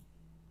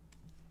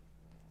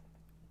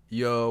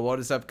Yo, what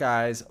is up,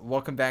 guys?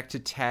 Welcome back to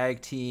Tag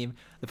Team,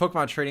 the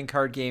Pokemon Trading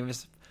Card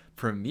Games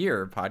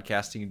premier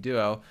podcasting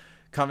duo,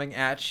 coming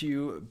at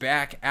you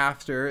back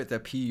after the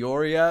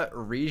Peoria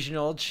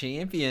Regional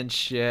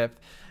Championship.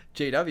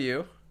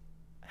 JW,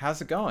 how's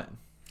it going?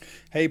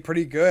 Hey,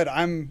 pretty good.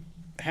 I'm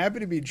happy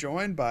to be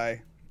joined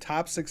by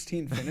top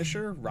 16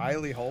 finisher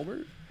Riley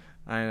Hulbert.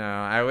 I know.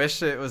 I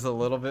wish it was a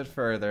little bit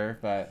further,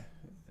 but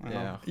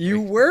yeah.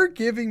 You were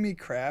giving me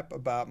crap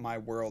about my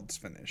Worlds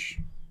finish,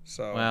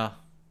 so Well,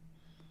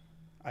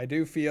 I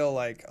do feel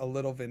like a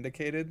little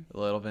vindicated. a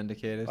little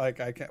vindicated. Like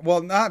I can,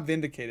 well, not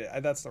vindicated.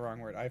 That's the wrong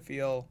word. I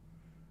feel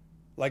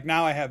like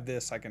now I have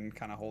this, I can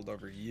kind of hold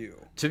over you.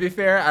 To be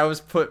fair, I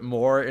was put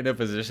more in a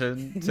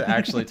position to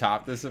actually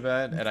top this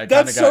event, and I kind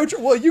That's of so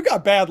true. Well, you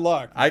got bad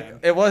luck. Man.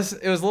 It was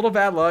a little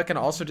bad luck, and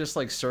also just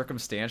like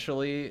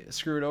circumstantially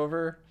screwed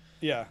over.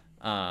 Yeah.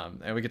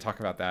 And we could talk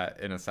about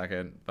that in a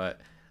second, but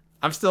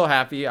I'm still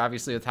happy.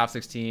 Obviously, with top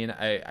 16,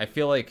 I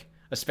feel like,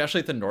 especially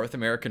at the North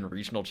American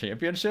Regional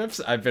Championships,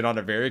 I've been on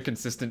a very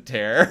consistent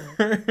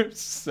tear.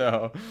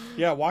 So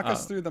yeah, walk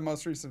us through the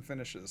most recent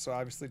finishes. So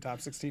obviously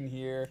top 16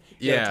 here.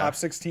 Yeah, top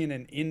 16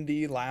 in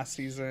Indy last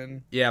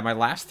season. Yeah, my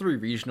last three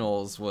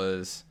regionals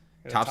was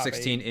top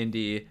 16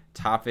 Indy,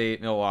 top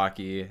 8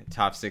 Milwaukee,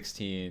 top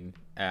 16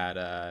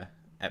 at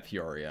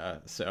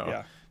Peoria. So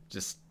yeah.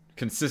 Just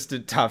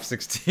consistent top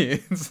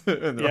 16s.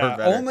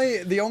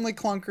 The only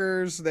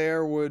clunkers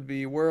there would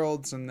be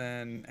Worlds and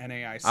then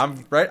NAIC.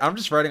 I'm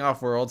just writing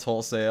off Worlds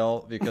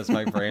wholesale because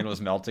my brain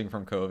was melting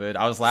from COVID.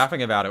 I was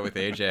laughing about it with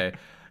AJ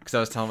because I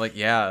was telling him, like,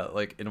 yeah,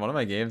 like in one of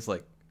my games,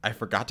 like I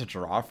forgot to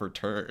draw for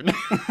turn.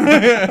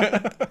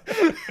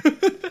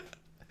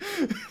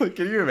 Like,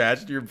 can you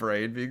imagine your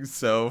brain being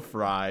so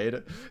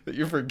fried that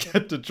you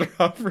forget to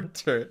draw for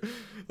turn?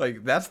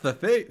 Like, that's the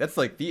thing. That's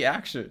like the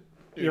action.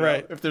 You're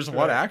right. If there's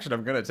one action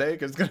I'm going to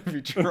take, it's going to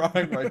be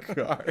drawing my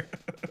card.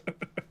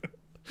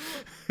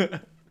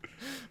 But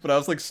I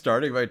was like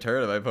starting my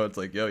turn, and my opponent's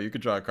like, yo, you could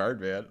draw a card,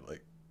 man.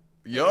 Like,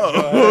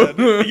 yo.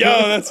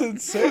 Yo, that's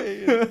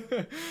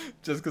insane.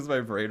 Just because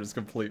my brain was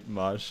complete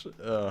mush.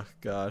 Oh,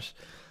 gosh.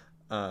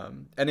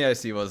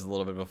 NEIC was a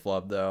little bit of a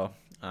flub, though.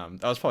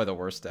 That was probably the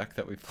worst deck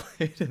that we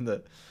played in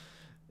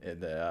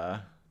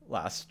the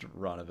last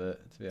run of it,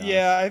 to be honest.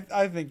 Yeah,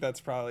 I think that's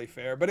probably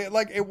fair. But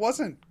it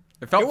wasn't.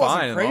 It felt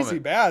fine wasn't crazy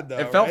bad though.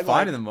 It felt right?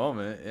 fine in the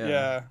moment.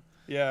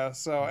 Yeah.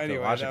 So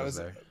anyway, that was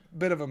there. a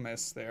bit of a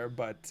miss there,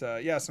 but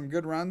some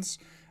good runs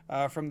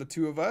from the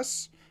two of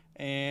us,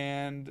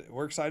 and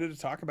we're excited to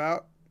talk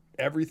about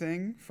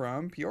everything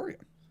from Peoria.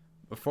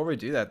 Before we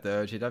do that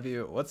though,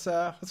 GW, what's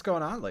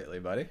going on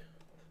lately, buddy?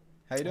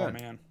 How you doing?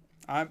 Oh man,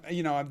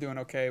 I'm doing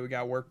okay. We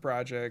got work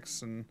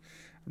projects, and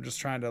I'm just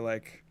trying to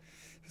like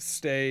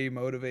stay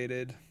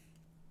motivated.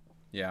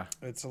 Yeah,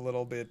 it's a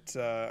little bit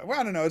I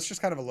don't know, it's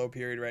just kind of a low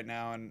period right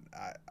now, and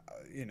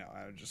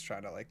I'm just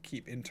trying to like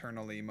keep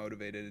internally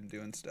motivated and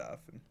doing stuff,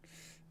 and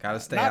gotta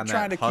stay on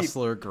that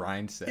hustler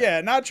grind set. Yeah,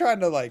 not trying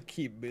to like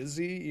keep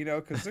busy,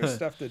 because there's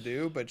stuff to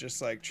do, but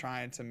just like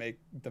trying to make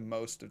the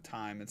most of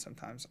time, and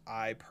sometimes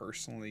I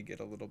personally get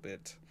a little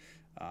bit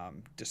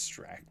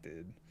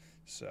distracted,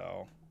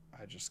 so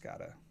I just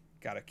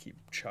gotta keep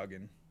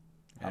chugging.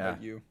 How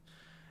about you?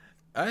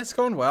 It's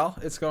going well.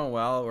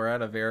 We're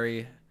at a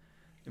very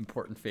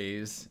important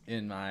phase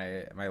in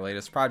my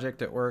latest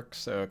project at work,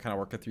 so kind of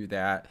working through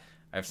that.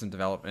 I have some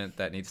development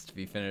that needs to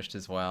be finished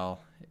as well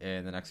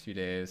in the next few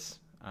days,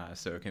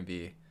 so it can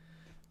be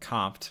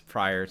comped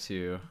prior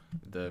to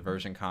the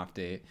version comp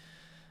date.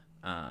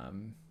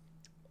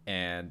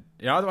 And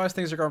otherwise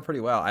things are going pretty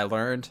well. I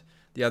learned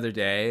the other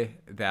day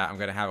that I'm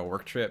going to have a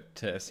work trip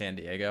to San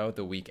Diego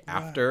the week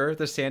after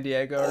the San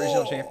Diego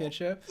Regional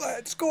Championship.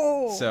 Let's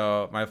go.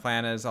 So my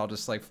plan is I'll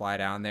just like fly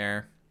down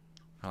there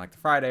on like the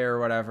Friday or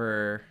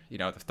whatever,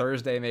 the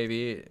Thursday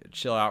maybe,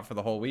 chill out for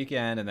the whole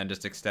weekend, and then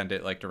just extend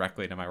it like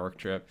directly to my work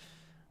trip.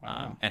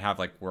 Wow. And have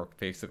like work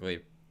basically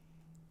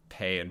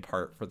pay in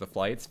part for the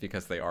flights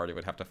because they already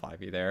would have to fly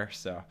me there.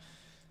 So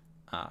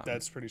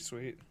that's pretty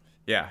sweet.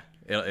 Yeah,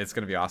 it's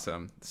going to be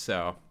awesome.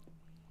 So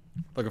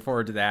looking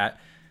forward to that.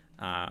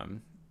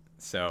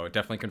 So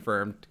definitely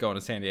confirmed going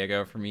to San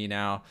Diego for me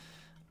now.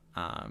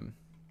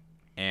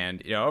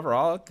 And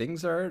overall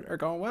things are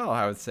going well,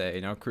 I would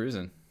say,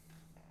 cruising.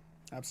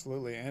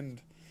 Absolutely.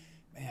 And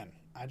man,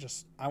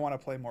 I want to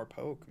play more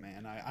poke,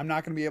 man. I'm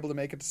not going to be able to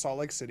make it to Salt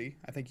Lake City.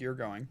 I think you're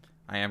going.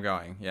 I am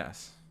going,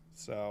 yes.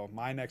 So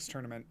my next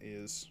tournament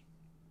is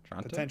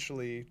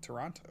potentially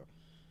Toronto,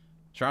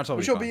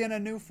 which will be in a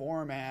new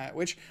format,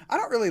 which I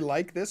don't really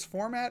like this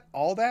format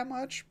all that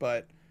much,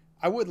 but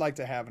I would like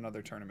to have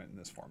another tournament in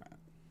this format.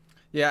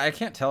 Yeah, I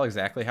can't tell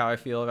exactly how I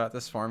feel about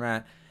this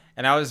format.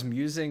 And I was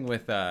musing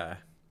with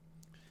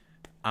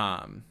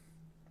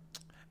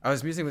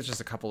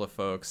just a couple of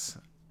folks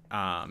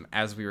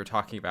as we were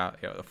talking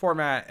about the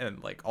format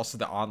and like also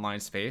the online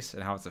space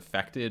and how it's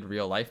affected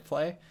real life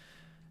play,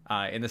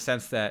 in the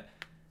sense that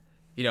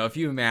if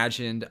you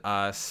imagined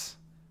us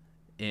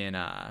in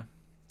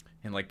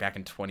like back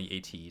in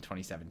 2018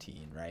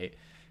 2017, right,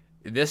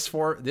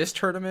 this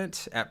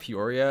tournament at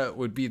Peoria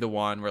would be the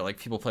one where like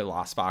people play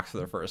Lost Box for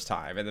the first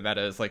time, and the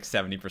meta is like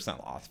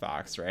 70% Lost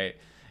Box, right?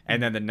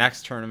 And then the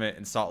next tournament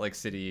in Salt Lake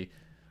City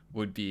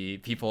would be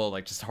people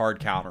like just hard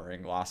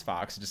countering Lost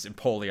Box, just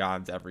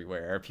Empoleons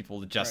everywhere.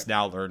 People just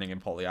now learning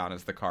Empoleon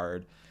as the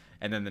card.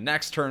 And then the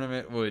next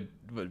tournament would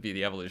be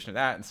the evolution of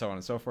that, and so on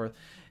and so forth.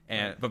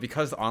 And but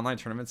because the online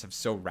tournaments have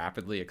so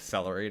rapidly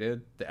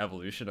accelerated the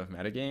evolution of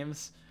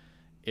metagames,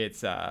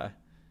 it's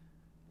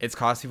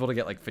caused people to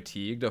get like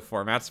fatigued of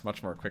formats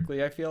much more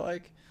quickly, I feel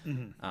like.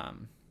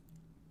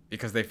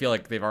 Because they feel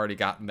like they've already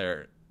gotten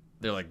their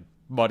like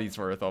money's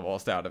worth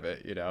almost out of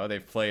it. You know,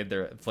 they've played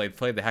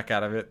the heck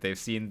out of it. They've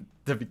seen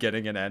the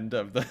beginning and end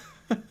of the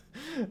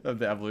of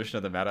the evolution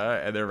of the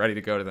meta, and they're ready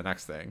to go to the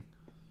next thing.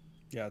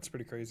 Yeah, it's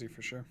pretty crazy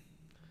for sure.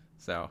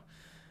 So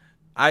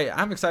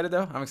I'm excited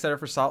though. I'm excited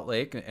for Salt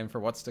Lake and for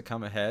what's to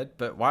come ahead.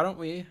 But why don't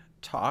we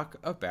talk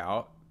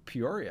about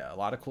Peoria? A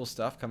lot of cool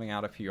stuff coming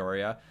out of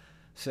Peoria.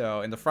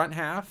 So in the front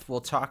half,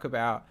 we'll talk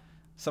about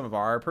some of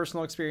our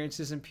personal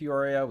experiences in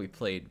Peoria. We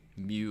played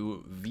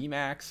Mew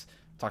VMAX,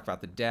 talk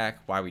about the deck,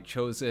 why we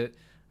chose it,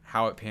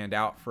 how it panned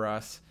out for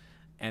us.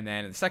 And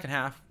then in the second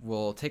half,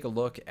 we'll take a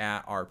look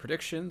at our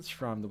predictions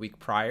from the week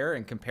prior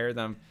and compare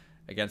them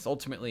against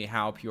ultimately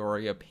how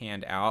Peoria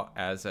panned out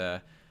as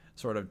a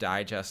sort of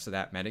digest of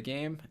that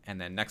metagame.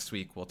 And then next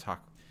week, we'll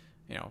talk,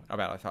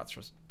 about our thoughts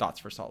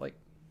for Salt Lake.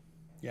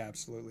 Yeah,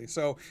 absolutely.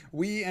 So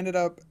we ended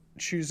up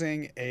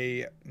choosing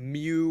a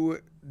Mew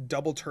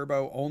double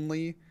turbo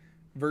only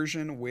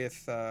version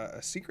with a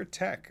secret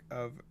tech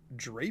of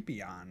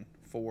Drapion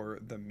for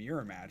the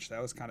mirror match.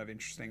 That was kind of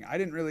interesting. I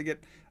didn't really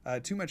get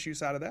too much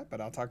use out of that,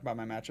 but I'll talk about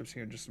my matchups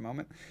here in just a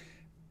moment.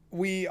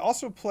 We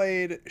also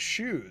played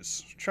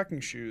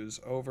trekking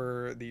shoes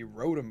over the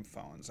Rotom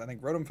phones. I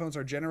think Rotom phones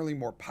are generally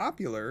more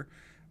popular,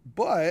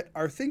 but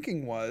our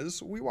thinking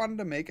was we wanted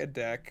to make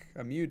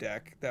a Mew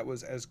deck that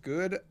was as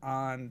good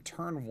on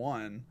turn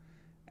one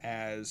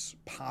as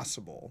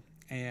possible.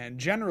 And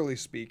generally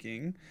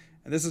speaking,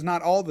 and this is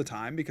not all the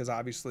time because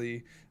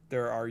obviously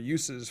there are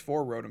uses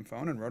for Rotom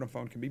Phone, and Rotom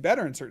Phone can be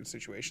better in certain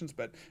situations,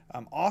 but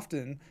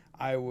often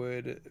I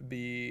would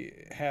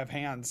have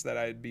hands that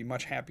I'd be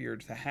much happier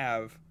to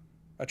have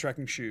a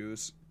Trekking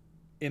Shoes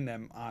in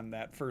them on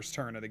that first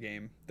turn of the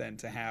game than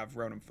to have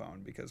Rotom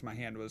Phone, because my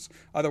hand was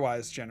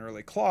otherwise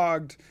generally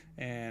clogged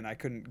and I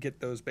couldn't get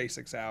those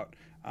basics out.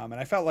 And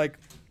I felt like,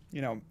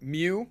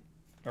 Mew,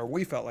 or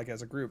we felt like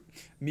as a group,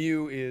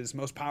 Mew is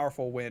most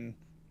powerful when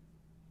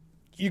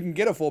you can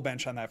get a full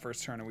bench on that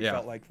first turn, and we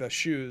felt like the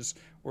shoes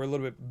were a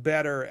little bit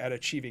better at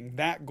achieving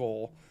that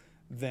goal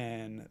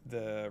than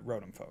the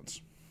Rotom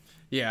phones.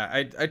 Yeah,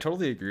 I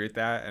totally agree with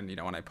that. And,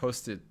 when I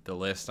posted the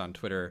list on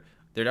Twitter,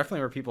 there definitely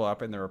were people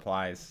up in the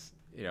replies,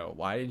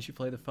 why didn't you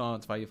play the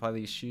phones? Why do you play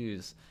these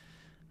shoes?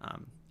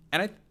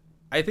 And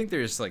I think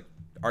there's like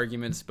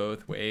arguments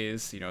both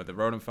ways. The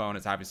Rotom phone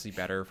is obviously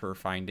better for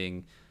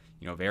finding,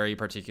 very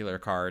particular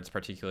cards,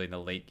 particularly in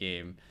the late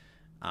game.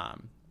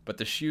 But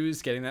the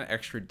shoes, getting that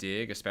extra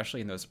dig,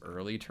 especially in those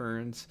early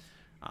turns,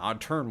 on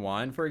turn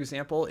one, for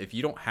example, if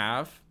you don't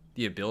have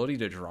the ability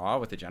to draw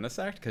with the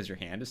Genesect because your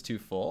hand is too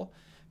full,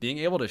 being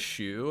able to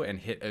shoe and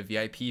hit a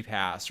VIP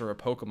pass or a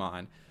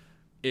Pokemon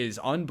is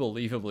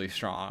unbelievably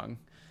strong.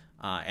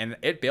 And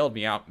it bailed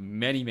me out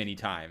many, many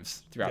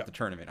times throughout the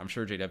tournament. I'm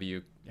sure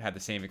JW had the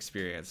same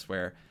experience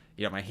where,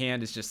 my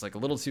hand is just like a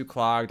little too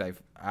clogged.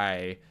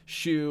 I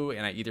shoe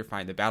and I either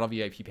find the Battle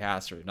VIP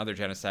Pass or another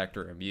Genesect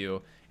or a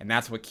Mew, and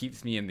that's what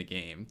keeps me in the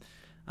game.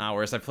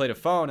 Whereas I played a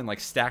phone and like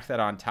stacked that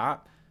on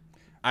top,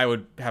 I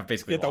would have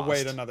basically lost.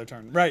 Wait another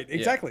turn. Right,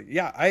 exactly.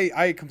 Yeah,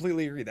 I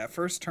completely agree. That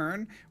first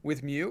turn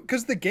with Mew,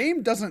 because the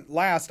game doesn't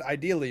last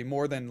ideally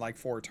more than like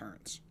 4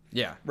 turns.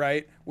 Yeah.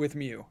 Right, with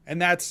Mew.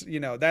 And that's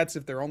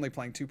if they're only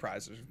playing 2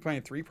 prizes. If you're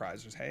playing 3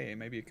 prizes, hey,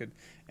 maybe it could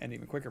end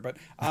even quicker. But,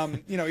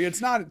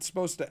 it's not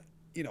supposed to,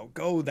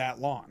 go that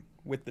long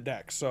with the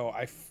deck. So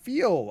I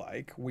feel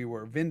like we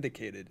were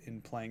vindicated in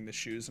playing the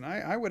shoes. And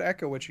I would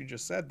echo what you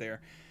just said there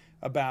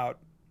about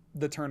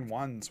the turn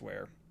ones,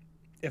 where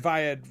if I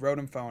had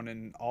Rotom Phone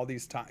and all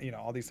these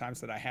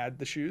times that I had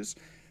the shoes,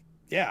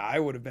 I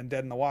would have been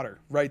dead in the water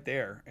right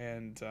there.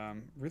 And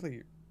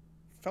really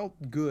felt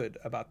good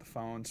about the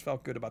phones,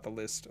 felt good about the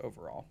list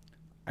overall.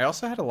 I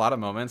also had a lot of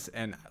moments,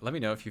 and let me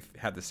know if you've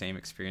had the same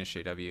experience,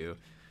 JW,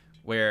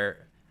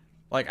 where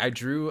like I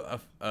drew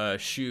a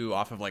shoe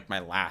off of like my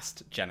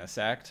last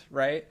Genesect,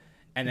 right?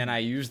 And then I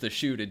used the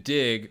shoe to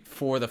dig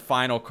for the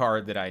final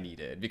card that I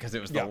needed because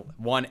it was the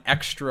one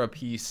extra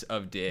piece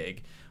of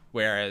dig,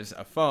 whereas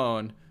a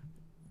phone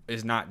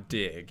is not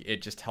dig.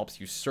 It just helps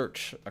you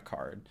search a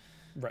card.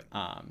 Right.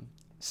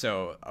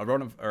 So a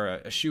Rotom or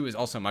a shoe is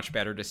also much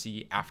better to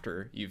see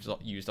after you've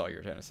used all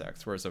your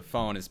Genesects, whereas a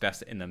phone is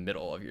best in the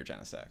middle of your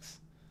Genesects.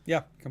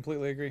 Yeah,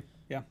 completely agree.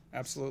 Yeah,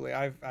 absolutely.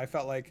 I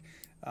felt like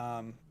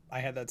I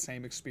had that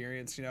same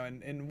experience,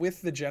 and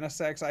with the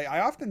Genesects, I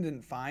often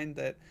didn't find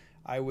that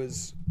I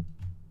was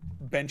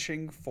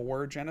benching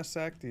for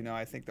Genesect. You know,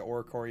 I think the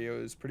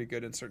Oricorio is pretty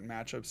good in certain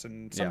matchups,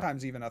 and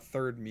sometimes even a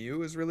third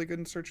Mew is really good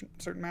in certain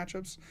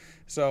matchups.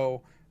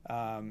 So,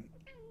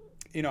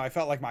 you know, I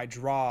felt like my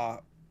draw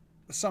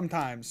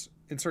sometimes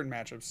in certain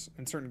matchups,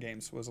 in certain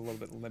games, was a little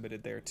bit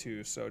limited there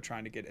too. So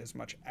trying to get as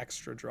much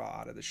extra draw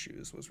out of the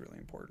shoes was really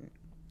important.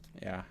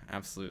 Yeah,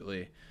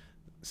 absolutely.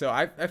 So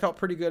I felt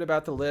pretty good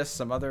about the list.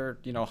 Some other,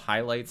 you know,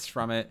 highlights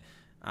from it.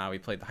 We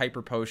played the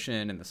Hyper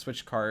Potion and the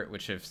Switch Cart,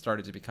 which have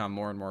started to become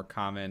more and more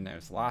common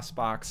as Lost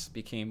Box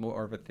became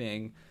more of a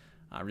thing.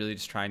 Really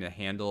just trying to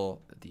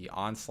handle the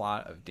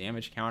onslaught of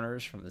damage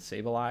counters from the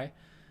Sableye.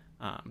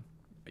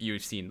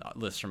 You've seen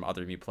lists from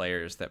other Mew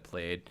players that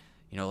played,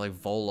 you know, like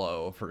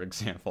Volo, for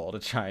example, to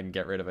try and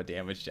get rid of a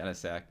damaged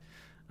Genesect.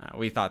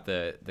 We thought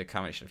the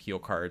combination of heal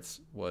cards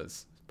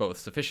was both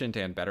sufficient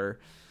and better.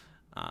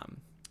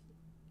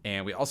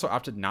 And we also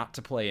opted not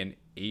to play an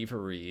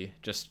Avery,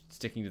 just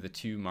sticking to the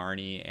 2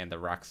 Marnie and the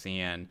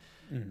Roxanne.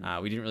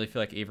 We didn't really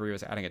feel like Avery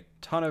was adding a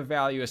ton of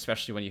value,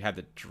 especially when you had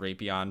the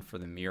Drapion for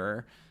the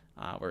mirror,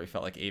 where we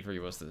felt like Avery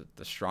was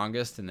the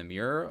strongest in the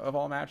mirror of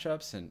all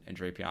matchups, and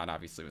Drapion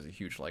obviously was a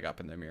huge leg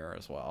up in the mirror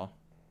as well.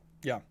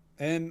 Yeah,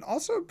 and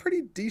also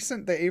pretty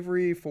decent, the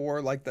Avery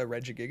for like the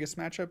Regigigas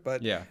matchup,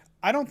 but yeah,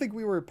 I don't think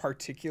we were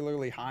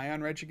particularly high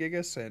on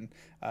Regigigas, and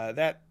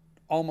that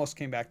almost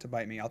came back to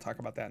bite me. I'll talk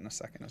about that in a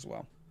second as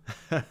well.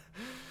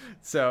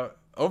 So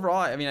overall,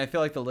 I mean, I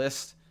feel like the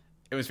list,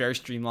 it was very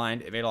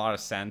streamlined. It made a lot of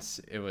sense.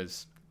 It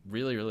was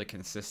really, really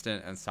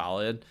consistent and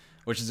solid,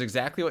 which is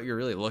exactly what you're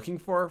really looking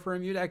for a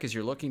Mew deck, is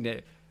you're looking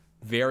to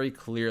very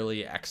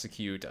clearly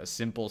execute a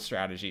simple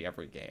strategy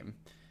every game.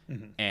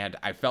 And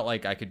I felt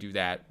like I could do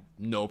that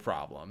no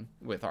problem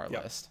with our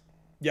list.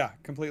 Yeah,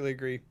 completely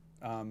agree.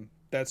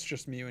 That's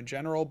just Mew in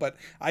general, but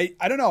I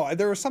don't know.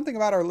 There was something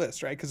about our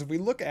list, right? Because if we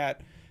look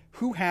at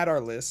who had our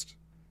list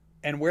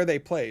and where they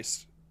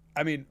placed,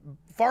 I mean,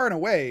 far and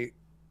away,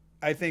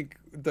 I think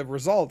the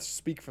results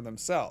speak for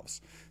themselves.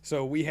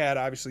 So we had,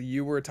 obviously,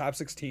 you were top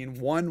 16,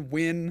 1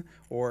 win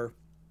or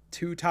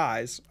 2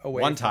 ties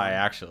away. 1 tie,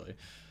 actually.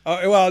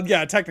 Oh, well,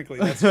 yeah, technically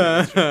that's true.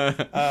 That's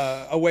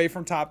true. Away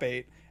from top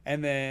 8.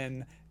 And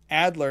then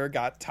Adler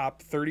got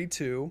top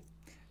 32.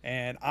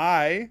 And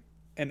I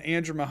and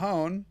Andrew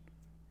Mahone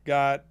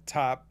got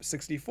top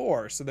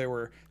 64. So there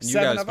were and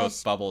 7 you guys of both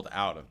us bubbled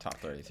out of top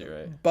 32,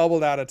 right?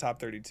 Bubbled out of top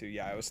 32.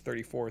 Yeah, I was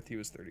 34th. He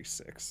was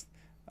 36th.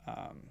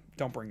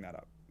 Don't bring that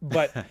up.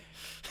 But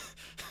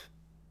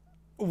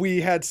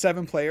we had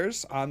 7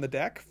 players on the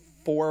deck.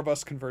 4 of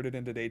us converted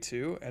into day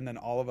 2, and then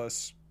all of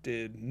us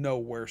did no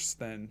worse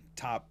than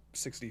top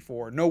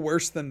 64, no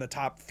worse than the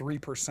top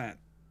 3%,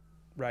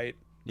 right?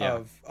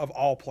 Yeah. Of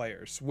all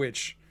players,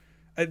 which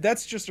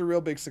that's just a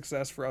real big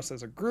success for us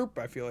as a group.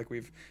 I feel like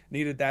we've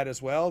needed that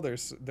as well.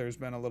 There's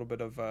been a little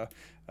bit of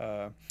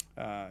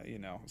you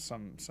know,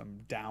 some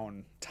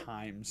down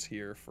times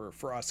here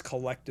for us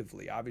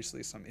collectively.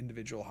 Obviously some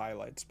individual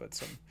highlights, but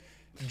some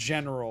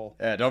general.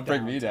 Yeah, don't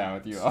bring me down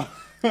with you all.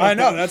 I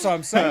know, that's what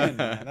I'm saying,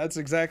 man. That's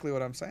exactly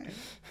what I'm saying.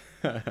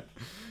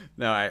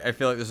 No, I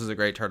feel like this was a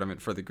great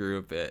tournament for the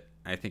group.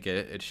 I think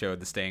it showed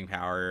the staying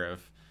power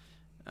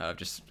of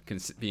just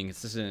being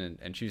consistent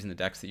and choosing the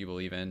decks that you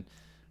believe in,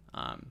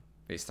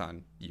 based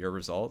on your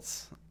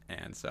results.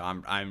 And so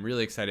I'm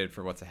really excited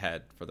for what's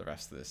ahead for the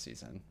rest of this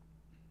season.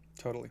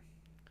 Totally.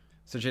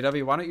 So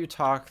JW, why don't you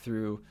talk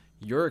through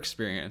your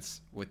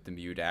experience with the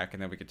Mew deck,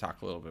 and then we could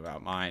talk a little bit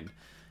about mine.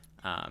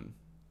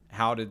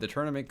 How did the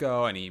tournament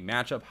go? Any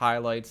matchup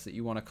highlights that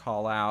you want to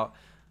call out?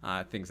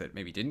 Things that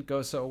maybe didn't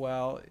go so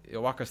well?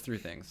 Walk us through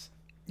things.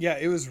 Yeah,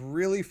 it was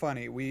really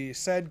funny. We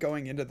said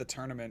going into the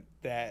tournament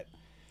that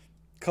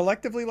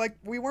collectively, like,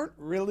 we weren't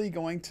really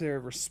going to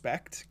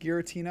respect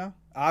Giratina.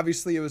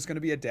 Obviously, it was going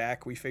to be a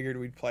deck. We figured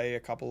we'd play a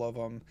couple of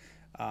them.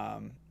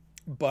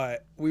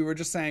 But we were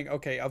just saying,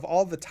 okay, of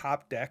all the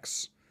top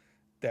decks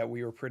that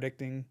we were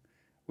predicting,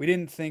 we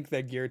didn't think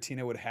that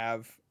Giratina would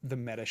have the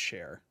meta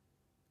share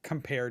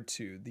compared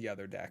to the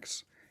other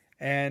decks.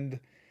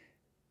 And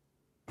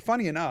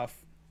funny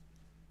enough,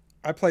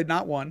 I played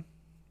not 1,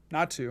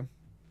 not 2,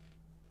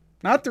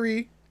 not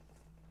 3,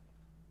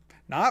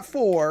 not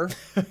 4,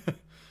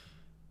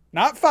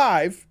 not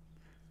 5,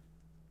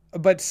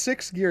 but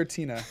 6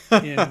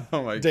 Giratina in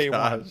oh my day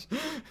gosh. 1.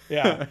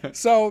 Yeah.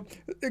 So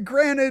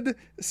granted,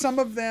 some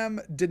of them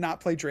did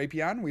not play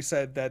Drapion. We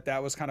said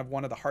that was kind of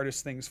one of the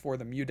hardest things for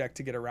the Mew deck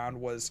to get around,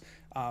 was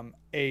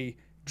a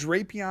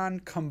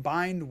Drapion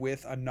combined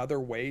with another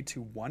way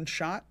to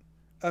one-shot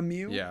a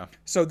Mew. Yeah.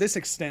 So this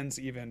extends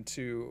even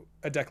to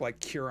a deck like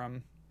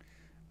Kyurem.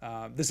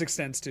 This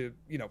extends to,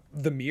 you know,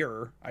 the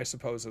Mirror, I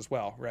suppose, as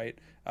well, right?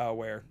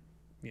 Where,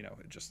 you know,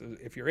 just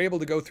if you're able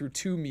to go through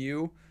 2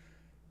 Mew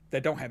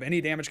that don't have any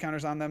damage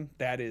counters on them,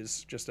 that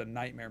is just a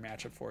nightmare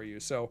matchup for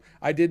you. So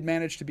I did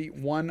manage to beat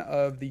one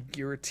of the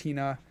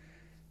Giratina,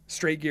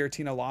 straight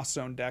Giratina Lost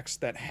Zone decks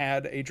that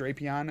had a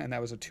Drapion, and that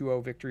was a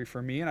 2-0 victory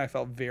for me, and I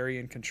felt very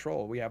in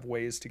control. We have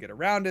ways to get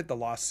around it. The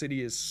Lost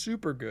City is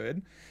super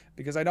good,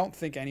 because I don't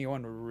think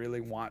anyone would really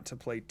want to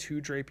play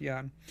 2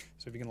 Drapion.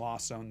 So if you can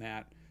Lost Zone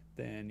that,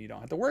 then you don't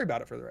have to worry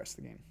about it for the rest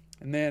of the game.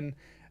 And then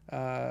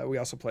we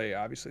also play,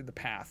 obviously, the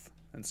Path.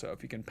 And so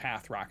if you can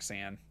Path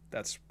Roxanne,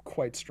 that's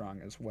quite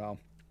strong as well.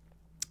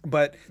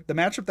 But the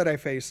matchup that I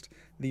faced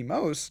the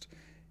most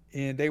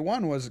in day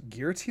one was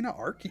Giratina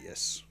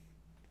Arceus,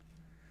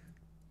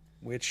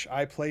 which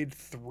I played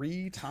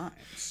 3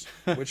 times,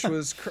 which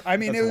was, I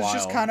mean, it was wild.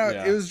 just kind of,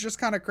 Yeah. it was just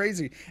kind of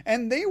crazy.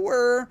 And they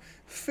were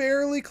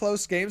fairly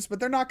close games, but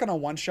they're not going to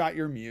one-shot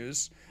your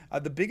Muse.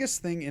 The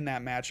biggest thing in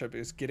that matchup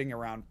is getting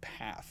around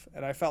Path.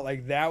 And I felt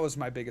like that was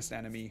my biggest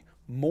enemy,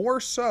 more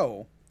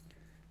so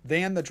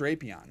than the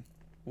Drapion,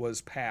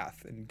 was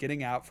Path and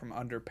getting out from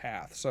under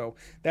Path. So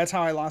that's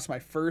how I lost my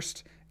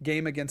first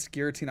game against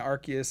Giratina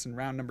Arceus in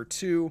round number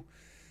 2.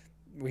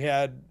 We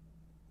had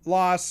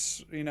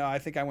loss, I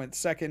think I went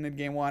second in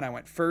game 1. I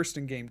went first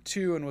in game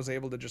 2 and was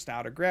able to just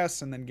out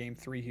aggress. And then game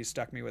 3, he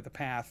stuck me with a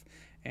Path,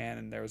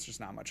 and there was just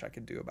not much I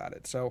could do about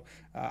it. So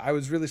I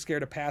was really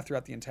scared of Path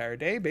throughout the entire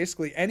day.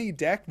 Basically, any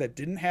deck that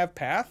didn't have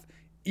Path,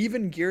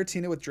 even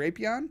Giratina with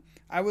Drapion,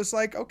 I was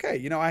like,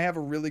 okay, I have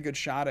a really good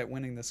shot at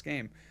winning this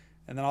game.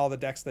 And then all the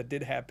decks that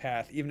did have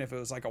Path, even if it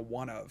was like a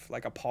one-of,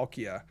 like a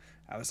Palkia,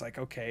 I was like,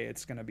 okay,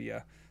 it's going to be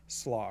a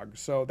slog.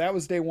 So that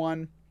was day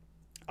 1.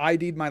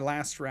 ID'd my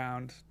last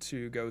round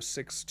to go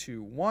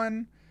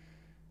 6-1,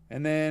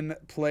 and then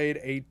played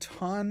a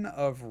ton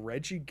of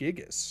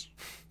Regigigas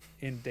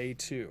in day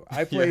 2.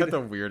 I played You had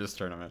the weirdest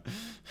tournament.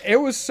 It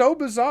was so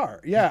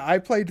bizarre. Yeah, I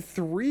played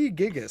 3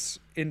 Gigas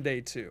in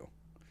day 2,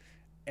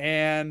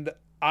 and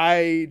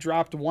I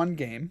dropped 1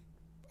 game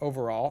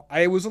overall.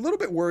 I was a little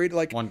bit worried.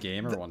 Like 1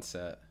 game or 1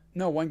 set?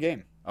 No, 1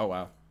 game. Oh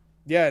wow.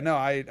 Yeah, no,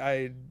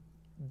 I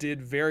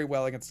did very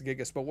well against the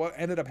Gigas, but what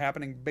ended up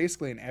happening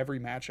basically in every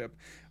matchup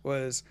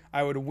was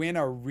I would win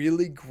a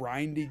really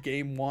grindy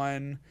game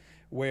 1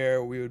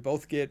 where we would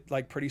both get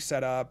like pretty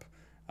set up.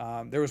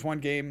 There was one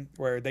game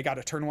where they got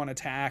a turn 1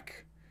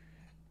 attack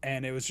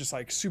and it was just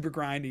like super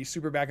grindy,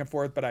 super back and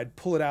forth, but I'd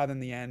pull it out in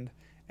the end.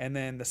 And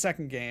then the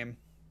second game,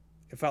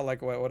 it felt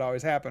like what would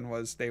always happen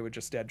was they would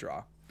just dead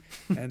draw.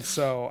 And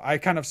so I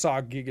kind of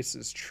saw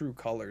Gigas's true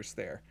colors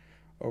there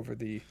over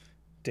the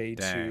day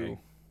 2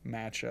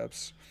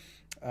 matchups.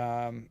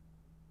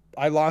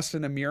 I lost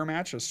in a mirror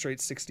match, a straight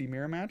 60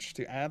 mirror match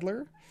to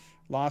Adler.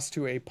 Lost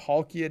to a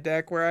Palkia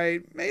deck where I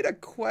made a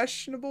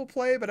questionable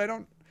play, but I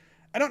don't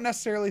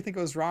necessarily think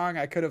it was wrong.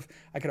 I could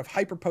have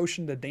hyper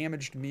potioned a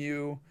damaged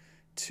Mew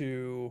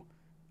to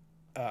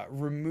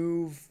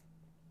remove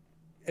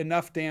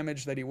enough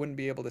damage that he wouldn't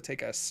be able to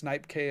take a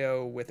snipe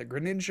KO with a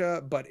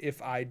Greninja, but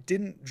if I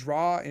didn't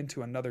draw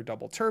into another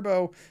double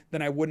turbo,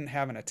 then I wouldn't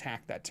have an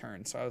attack that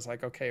turn. So I was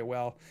like, okay,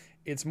 well,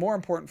 it's more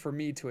important for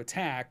me to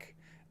attack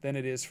than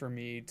it is for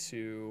me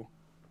to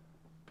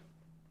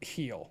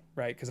heal,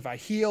 right? Because if I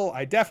heal,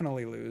 I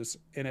definitely lose,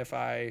 and if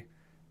I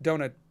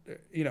don't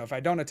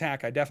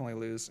attack, I definitely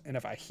lose, and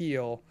if I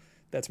heal,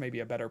 that's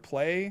maybe a better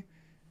play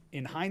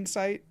in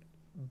hindsight,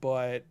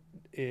 but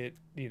it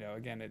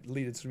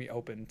leads me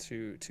open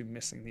to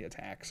missing the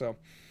attack. So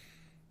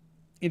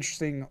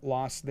interesting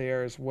loss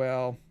there as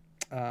well.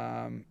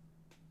 So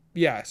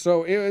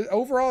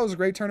overall it was a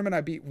great tournament.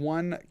 I beat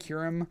 1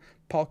 Kyurem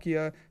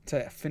Palkia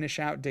to finish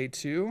out day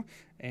 2,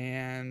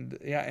 and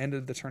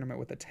ended the tournament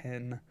with a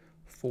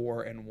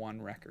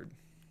 10-4-1 record,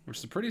 which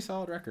is a pretty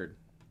solid record.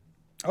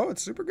 Oh,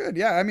 it's super good.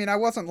 Yeah, I mean, I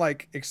wasn't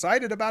like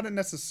excited about it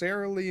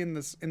necessarily in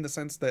the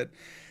sense that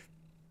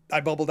I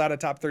bubbled out of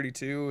top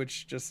 32,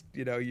 which just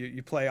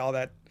you play all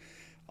that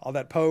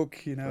poke,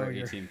 For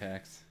 18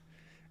 packs.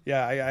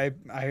 Yeah,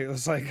 I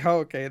was like, oh,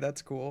 okay,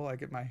 that's cool. I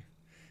get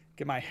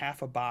my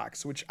half a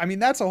box, which I mean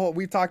that's a whole.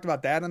 We've talked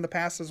about that in the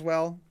past as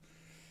well,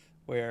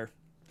 where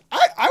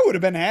I would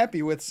have been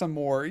happy with some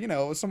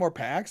more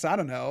packs. I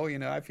don't know.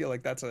 I feel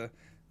like that's a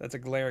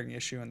glaring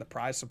issue in the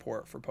prize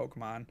support for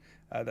Pokemon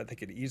that they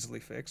could easily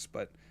fix.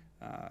 But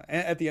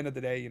at the end of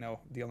the day,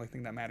 the only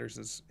thing that matters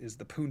is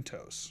the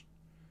Puntos.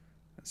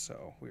 And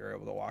so we were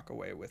able to walk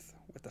away with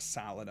a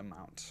solid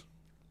amount.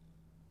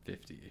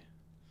 50.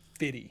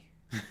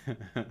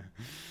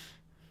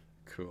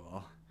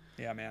 Cool.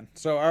 Yeah, man.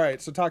 So, all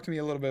right. So talk to me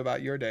a little bit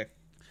about your day.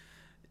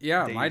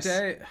 Yeah,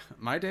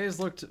 my days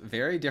looked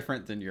very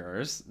different than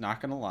yours, not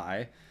going to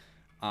lie.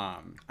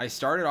 I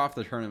started off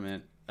the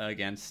tournament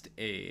against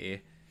a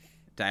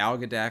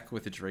Dialga deck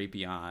with a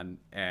Drapion,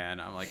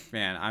 and I'm like,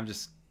 man, I'm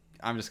just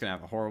going to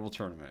have a horrible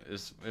tournament.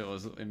 It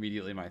was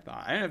immediately my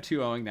thought. I ended up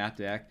 2-0ing that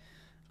deck.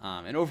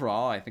 And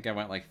overall, I think I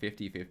went like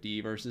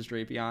 50-50 versus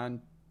Drapion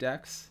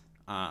decks.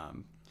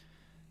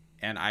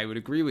 And I would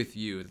agree with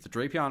you that the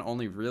Drapion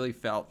only really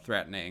felt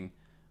threatening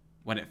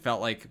when it felt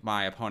like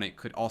my opponent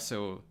could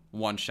also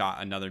one-shot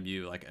another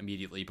Mew like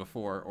immediately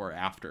before or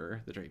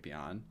after the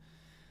Drapion.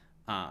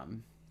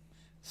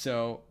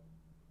 So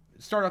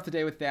start off the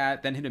day with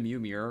that, then hit a Mew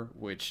Mirror,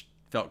 which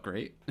felt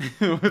great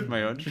with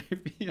my own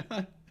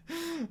Drapion.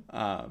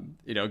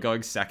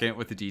 Going second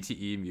with the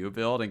DTE Mew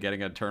build and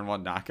getting a turn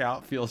 1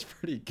 knockout feels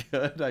pretty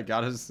good, I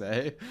gotta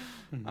say.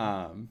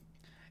 Mm-hmm.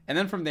 And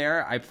then from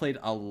there, I played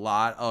a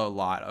lot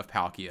of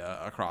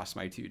Palkia across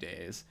my 2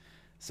 days.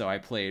 So I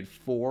played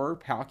 4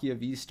 Palkia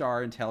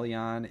V-Star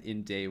Inteleon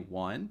in day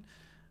 1,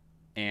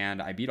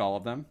 and I beat all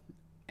of them.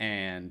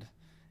 And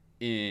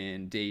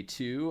in day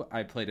 2,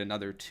 I played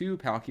another 2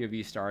 Palkia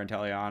V-Star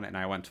Inteleon, and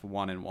I went to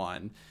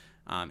 1-1.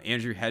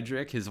 Andrew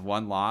Hedrick, his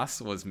one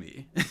loss was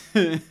me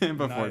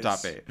before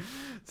top 8.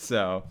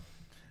 So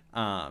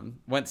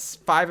went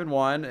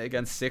 5-1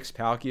 against 6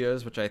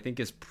 Palkias, which I think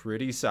is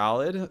pretty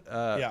solid,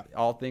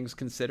 all things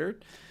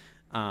considered.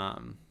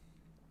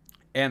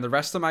 And the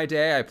rest of my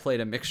day, I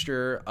played a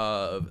mixture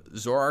of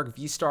Zoroark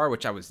V-Star,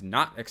 which I was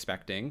not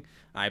expecting.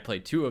 I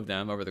played 2 of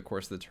them over the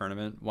course of the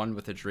tournament, one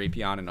with a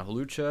Drapion and a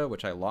Hawlucha,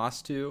 which I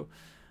lost to.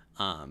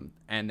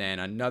 And then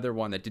another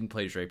one that didn't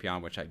play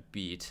Drapion, which I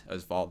beat,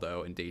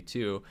 Osvaldo, in day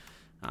 2.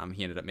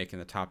 He ended up making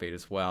the top 8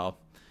 as well.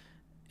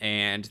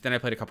 And then I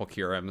played a couple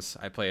Kyurems.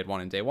 I played one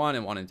in day 1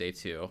 and one in day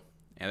 2.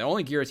 And the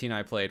only Giratina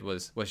I played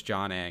was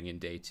John-Ang in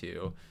day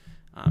 2.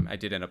 I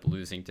did end up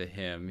losing to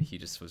him. He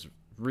just was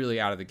really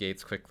out of the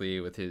gates quickly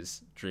with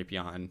his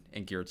Drapion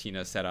and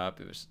Giratina set up.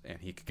 And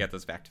he could get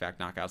those back-to-back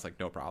knockouts like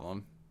no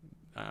problem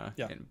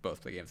in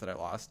both the games that I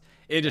lost.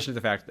 In addition to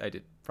the fact that I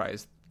did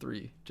prize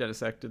 3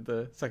 Genesect in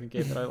the second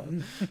game that I lost.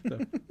 So,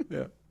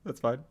 yeah, that's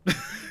fine.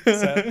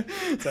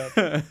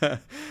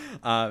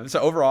 So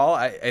overall,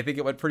 I think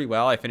it went pretty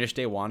well. I finished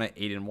day 1 at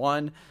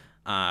 8-1.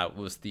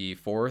 Was the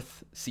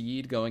 4th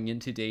seed going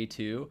into day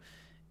 2.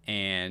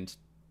 And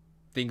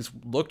things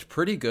looked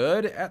pretty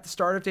good at the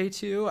start of day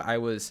 2. I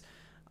was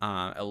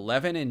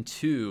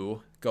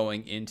 11-2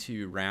 going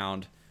into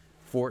round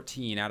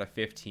 14 out of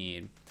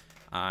 15.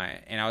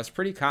 And I was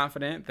pretty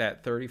confident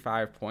that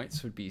 35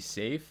 points would be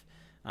safe.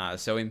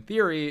 So in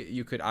theory,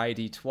 you could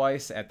ID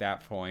twice at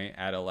that point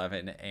at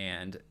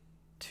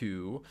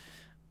 11-2.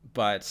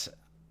 But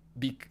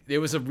it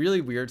was a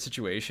really weird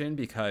situation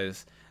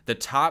because the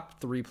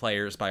top 3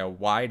 players by a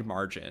wide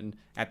margin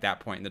at that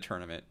point in the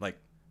tournament,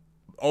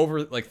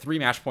 over 3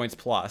 match points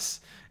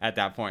plus at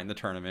that point in the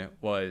tournament,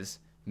 was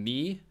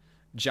me,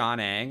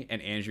 John-Ang,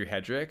 and Andrew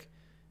Hedrick.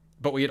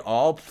 But we had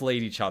all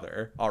played each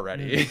other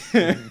already.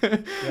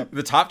 Yep.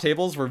 The top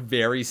tables were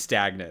very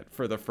stagnant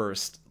for the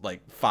first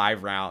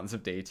 5 rounds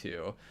of day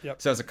 2.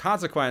 Yep. So as a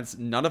consequence,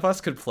 none of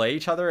us could play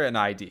each other in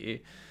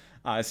ID.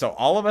 So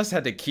all of us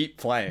had to keep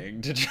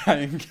playing to try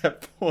and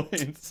get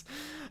points.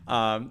 So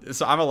I'm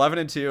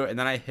 11-2, and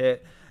then I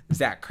hit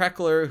Zach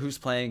Kreckler, who's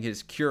playing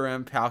his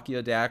Kyurem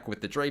Palkia deck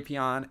with the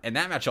Drapion, and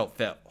that matchup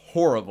felt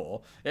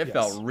horrible. It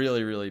felt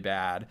really, really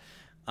bad.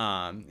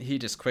 He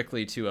just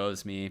quickly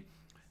 2-0s me.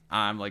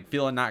 I'm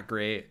feeling not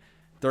great.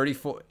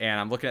 34, and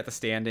I'm looking at the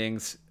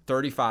standings.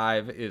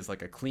 35 is a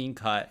clean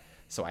cut,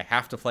 so I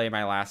have to play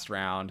my last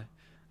round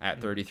at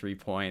 33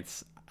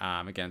 points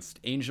against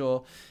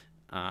Angel.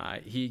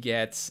 He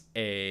gets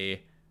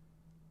a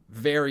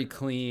very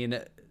clean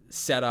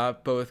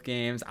setup both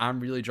games. I'm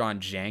really drawing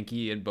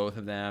janky in both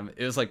of them.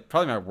 It was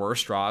probably my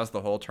worst draws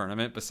the whole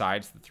tournament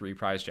besides the 3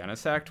 prize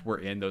Genesect were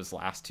in those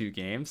last 2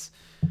 games,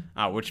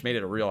 which made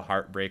it a real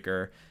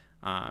heartbreaker.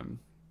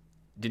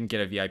 Didn't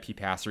get a VIP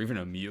pass or even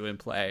a Mew in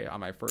play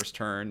on my first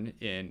turn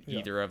in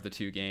either of the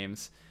 2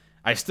 games.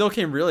 I still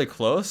came really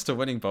close to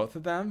winning both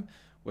of them,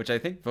 which I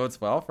think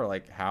bodes well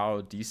for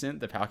how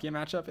decent the Palkia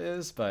matchup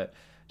is, but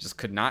just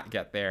could not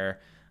get there.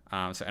 So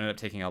I ended up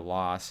taking a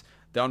loss.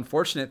 The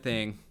unfortunate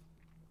thing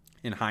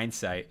in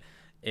hindsight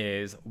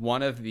is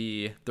one of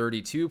the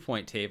 32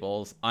 point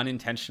tables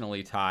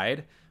unintentionally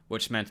tied,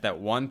 which meant that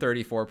one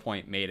 34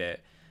 point made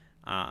it.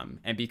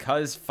 And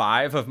because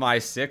 5 of my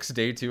 6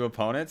 day 2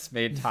 opponents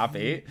made top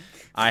 8,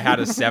 I had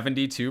a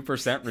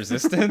 72%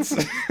 resistance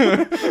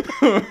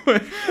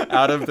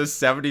out of the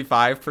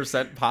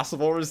 75%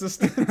 possible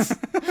resistance.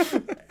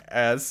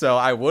 And so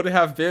I would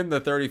have been the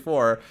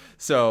 34.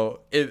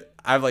 So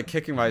I'm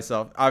kicking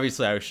myself.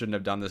 Obviously, I shouldn't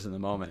have done this in the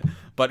moment.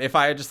 But if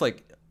I had just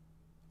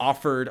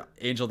offered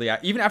Angel the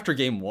ID, even after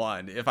game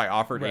 1, if I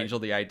offered Angel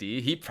the ID,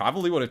 he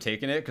probably would have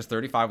taken it because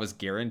 35 was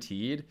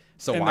guaranteed.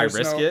 So why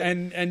risk it?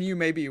 And you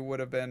maybe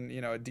would have been,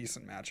 a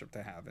decent matchup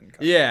to have in.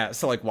 Yeah.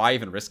 So why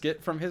even risk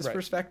it from his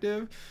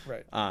perspective?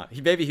 Right.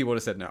 He would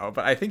have said no,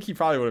 but I think he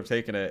probably would have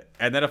taken it.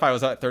 And then if I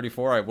was at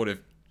 34, I would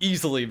have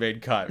easily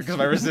made cut because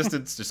my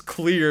resistance just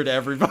cleared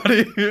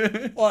everybody.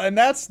 Well, and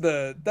that's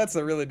the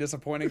really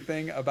disappointing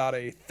thing about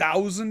a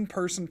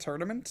 1,000-person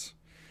tournament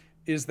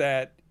is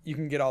that you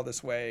can get all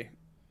this way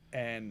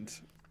and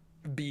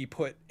be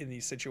put in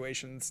these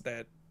situations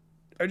that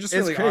are just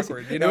really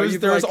awkward.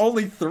 There was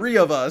only 3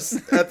 of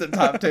us at the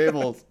top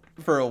tables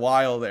for a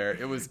while there.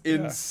 It was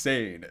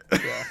insane.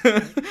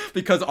 Yeah.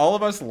 Because all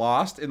of us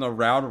lost in the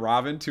round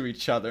robin to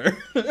each other.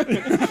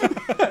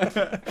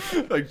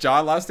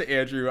 John lost to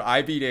Andrew,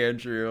 I beat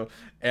Andrew,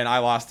 and I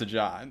lost to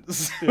John.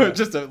 So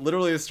just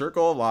literally a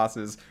circle of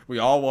losses. We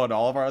all won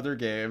all of our other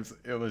games.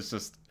 It was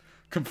just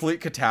complete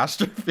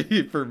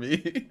catastrophe for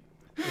me.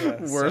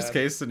 Worst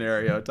case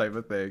scenario type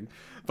of thing.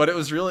 But it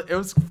was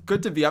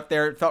good to be up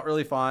there. It felt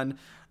really fun.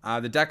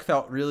 The deck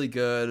felt really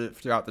good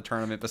throughout the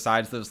tournament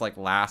besides those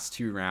last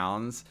 2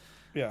 rounds.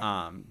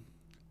 Yeah.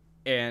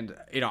 And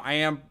I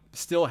am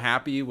still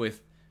happy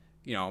with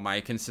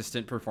my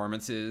consistent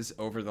performances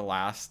over the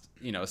last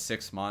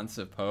 6 months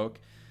of poke.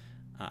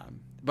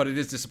 But it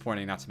is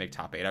disappointing not to make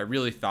top 8. I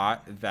really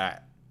thought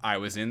that I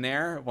was in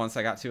there once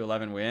I got to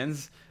 11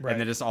 wins, Right. and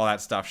then just all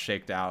that stuff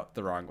shaked out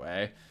the wrong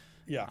way.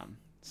 Yeah.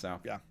 So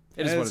Yeah.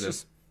 it is And what it's it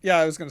just, is. yeah,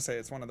 I was going to say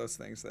it's one of those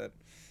things that,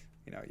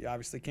 you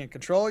obviously can't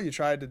control. You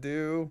tried to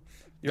do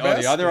your Oh,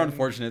 best. the other and-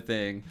 unfortunate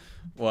thing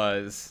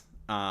was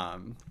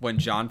when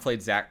John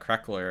played Zach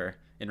Kreckler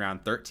in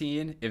round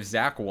 13. If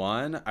Zach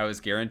won, I was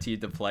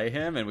guaranteed to play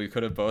him, and we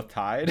could have both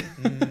tied.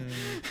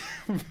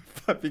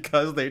 But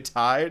because they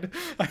tied,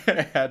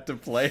 I had to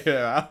play him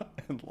out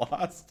and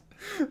lost.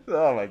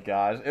 Oh my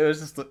gosh, it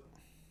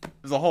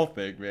was a whole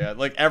thing, man.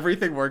 Like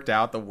everything worked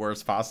out the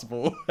worst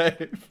possible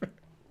way.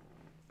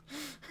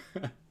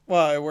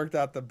 Well, it worked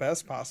out the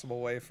best possible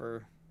way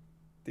for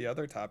the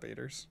other top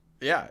 8ers.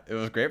 Yeah, it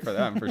was great for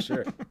them for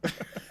sure.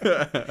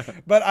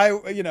 But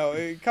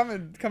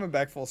coming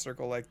back full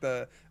circle, like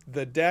the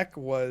deck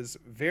was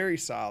very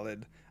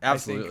solid.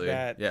 Absolutely,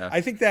 I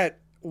think that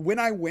when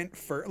I went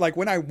like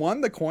when I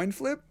won the coin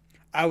flip,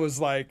 I was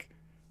like,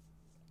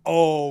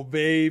 oh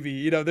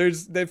baby,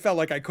 they felt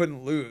like I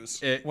couldn't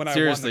lose It when I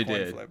seriously won the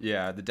coin did. flip.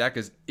 Yeah, the deck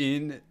is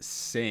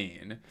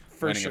insane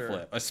For winning sure. a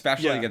flip,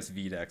 especially Yeah. against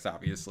V decks.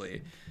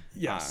 Obviously,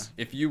 Yes.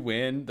 If you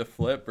win the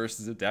flip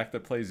versus a deck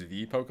that plays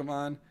V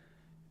Pokemon,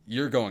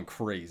 you're going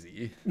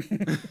crazy.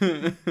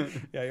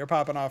 Yeah, you're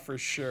popping off for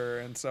sure.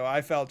 And so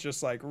I felt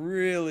just like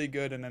really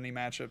good in any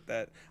matchup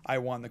that I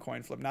won the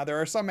coin flip. Now, there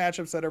are some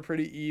matchups that are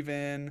pretty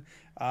even,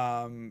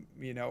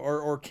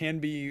 or can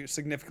be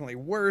significantly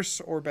worse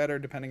or better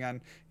depending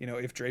on,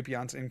 if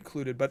Drapion's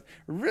included. But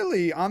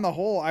really, on the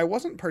whole, I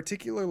wasn't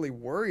particularly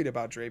worried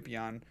about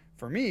Drapion.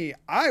 For me,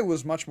 I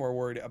was much more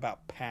worried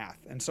about Path.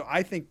 And so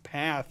I think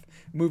Path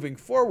moving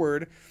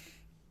forward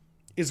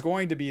is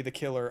going to be the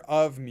killer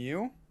of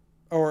Mew.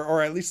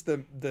 Or at least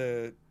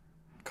the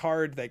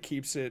card that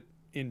keeps it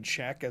in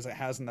check as it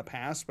has in the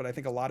past. But I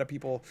think a lot of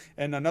people,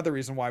 and another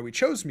reason why we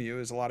chose Mew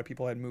is a lot of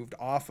people had moved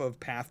off of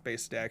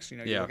path-based decks. You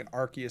look at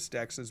Arceus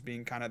decks as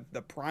being kind of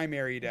the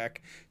primary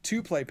deck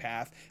to play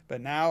Path. But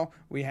now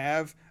we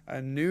have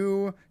a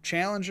new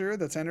challenger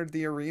that's entered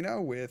the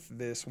arena with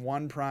this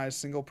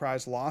single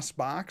prize lost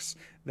box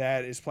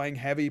that is playing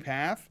heavy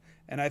Path.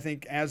 And I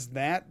think as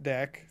that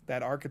deck,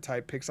 that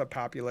archetype picks up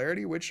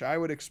popularity, which I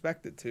would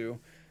expect it to,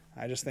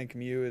 I just think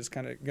Mew is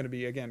kind of going to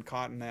be, again,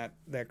 caught in that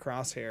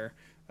crosshair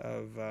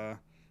of,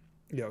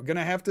 going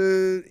to have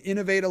to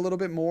innovate a little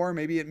bit more.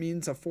 Maybe it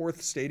means a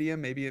 4th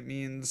stadium. Maybe it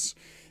means,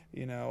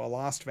 a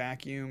lost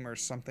vacuum or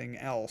something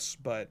else.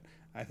 But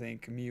I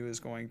think Mew is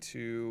going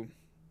to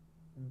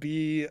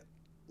be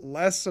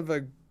less of a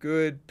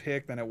good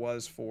pick than it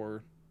was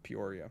for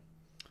Peoria.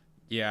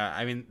 Yeah,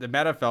 I mean, the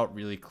meta felt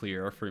really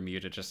clear for Mew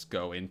to just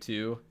go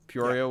into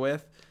Peoria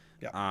with.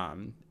 Yeah.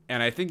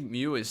 And I think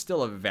Mew is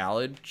still a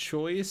valid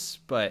choice,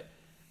 but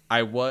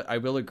I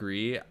will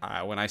agree,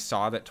 when I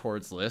saw that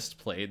Tord's list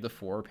played the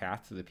 4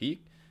 Path to the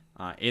Peak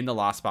in the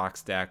Lost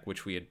Box deck,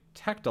 which we had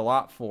teched a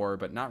lot for,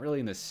 but not really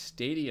in the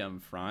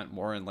stadium front,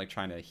 more in like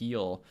trying to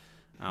heal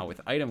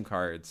with item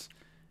cards,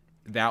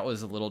 that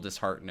was a little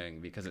disheartening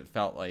because it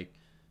felt like,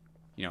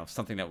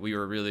 something that we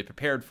were really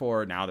prepared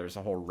for. Now there's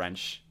a whole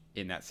wrench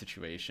in that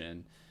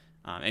situation.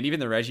 And even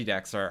the Regi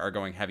decks are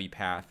going heavy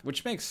Path,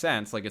 which makes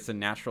sense. Like, it's a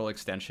natural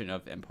extension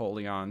of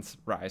Empoleon's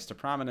rise to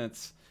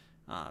prominence,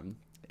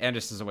 and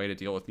just as a way to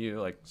deal with Mew.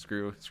 Like,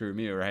 screw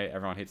Mew, right?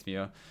 Everyone hates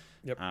Mew.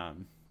 Yep.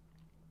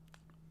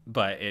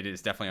 But it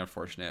is definitely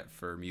unfortunate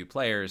for Mew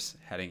players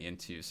heading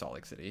into Salt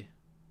Lake City.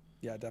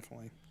 Yeah,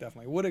 definitely.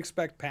 Would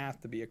expect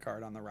Path to be a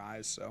card on the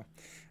rise. So,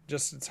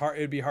 it's hard.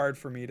 It'd be hard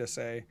for me to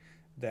say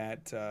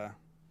that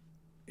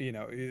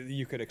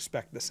you could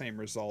expect the same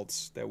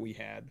results that we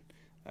had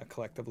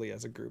collectively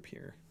as a group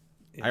here.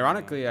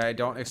 Ironically, I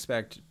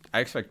expect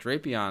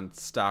Drapion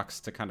stocks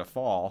to kind of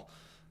fall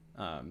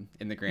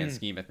in the grand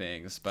scheme of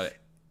things, but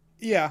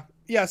yeah,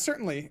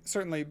 certainly,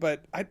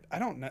 but I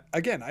don't know.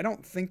 Again, I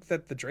don't think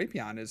that the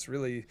Drapion is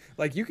really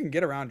like you can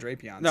get around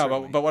Drapion.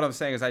 No, but what I'm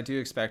saying is I do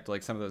expect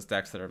like some of those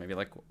decks that are maybe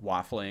like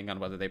waffling on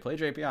whether they play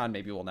Drapion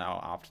maybe will now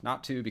opt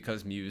not to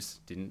because Muse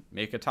didn't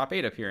make a top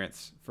 8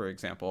 appearance, for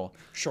example.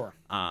 Sure.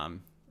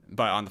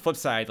 But on the flip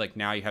side, like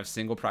now you have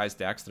single prize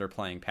decks that are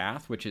playing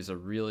Path, which is a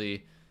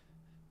really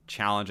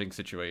challenging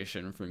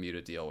situation for Mew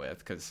to deal with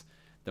because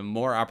the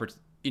more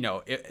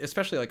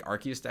especially like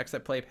Arceus decks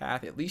that play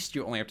Path, at least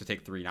you only have to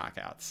take 3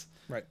 knockouts.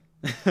 Right.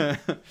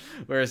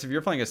 Whereas if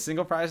you're playing a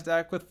single prize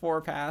deck with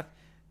 4 Path,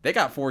 they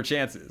got 4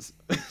 chances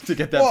to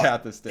get that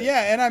Path to stick.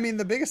 Yeah, and I mean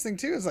the biggest thing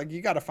too is like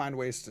you got to find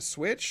ways to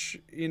switch.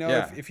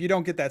 If you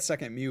don't get that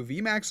second Mew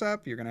VMAX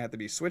up, you're gonna have to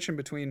be switching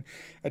between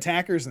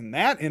attackers, and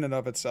that in and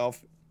of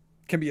itself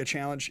can be a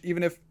challenge,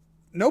 even if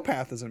no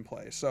Path is in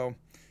play. So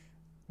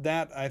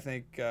that I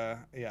think,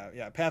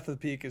 Path of the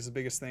Peak is the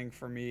biggest thing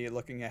for me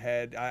looking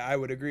ahead. I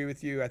would agree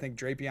with you. I think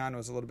Drapion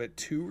was a little bit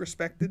too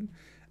respected.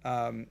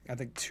 I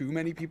think too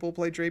many people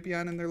play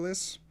Drapion in their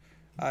lists.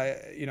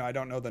 I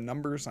don't know the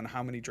numbers on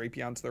how many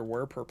Drapions there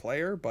were per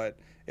player, but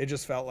it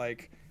just felt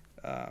like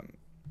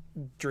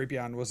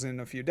Drapion was in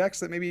a few decks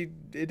that maybe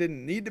it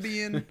didn't need to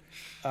be in.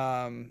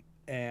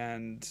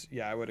 And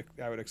yeah, I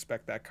would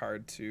expect that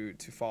card to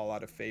fall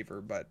out of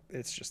favor, but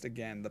it's just,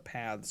 again, the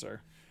paths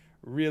are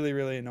really,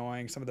 really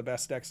annoying. Some of the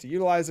best decks to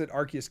utilize it: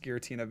 Arceus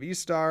Giratina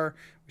V-Star.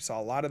 We saw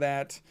a lot of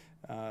that.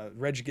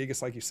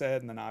 Regigigas, like you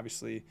said, and then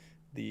obviously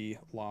the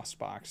Lost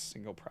Box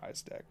single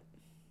prize deck.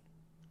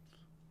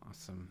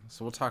 Awesome.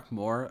 So we'll talk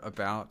more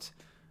about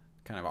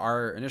kind of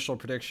our initial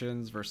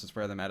predictions versus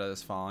where the meta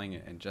is falling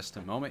in just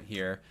a moment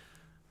here.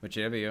 But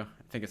JW,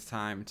 I think it's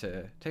time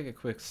to take a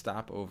quick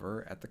stop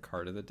over at the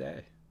card of the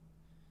day.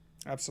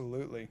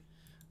 Absolutely.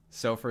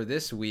 So for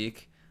this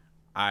week,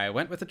 I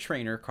went with a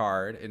trainer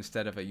card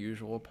instead of a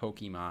usual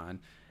Pokemon.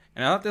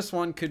 And I thought this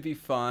one could be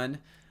fun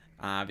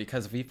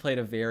because we played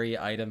a very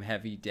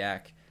item-heavy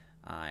deck.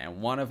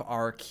 And one of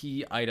our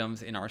key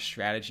items in our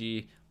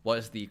strategy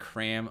was the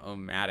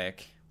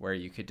Cram-O-Matic, where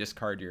you could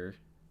discard your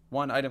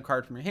one item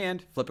card from your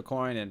hand, flip a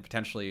coin, and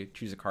potentially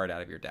choose a card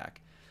out of your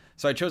deck.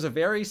 So I chose a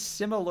very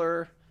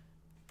similar,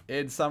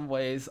 in some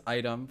ways,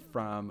 item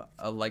from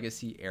a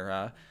Legacy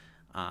era,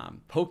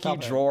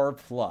 Pokédrawer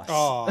Plus.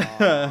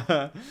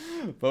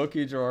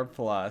 Pokédrawer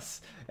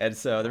Plus. And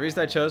so the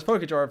reason I chose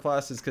Pokédrawer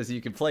Plus is because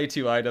you can play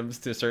 2 items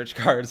to search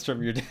cards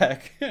from your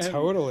deck.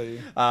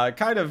 Totally.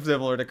 Kind of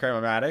similar to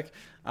Cram-O-Matic,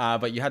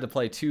 but you had to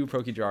play 2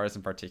 Pokédrawers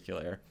in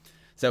particular.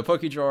 So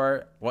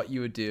Pokédrawer, what you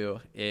would do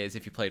is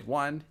if you played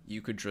 1,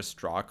 you could just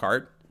draw a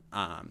card.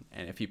 And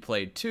if you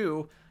played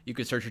 2, you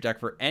could search your deck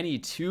for any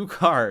 2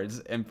 cards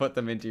and put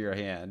them into your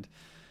hand.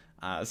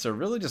 So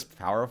really just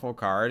powerful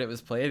card. It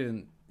was played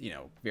in,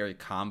 very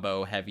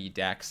combo heavy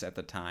decks at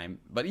the time.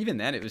 But even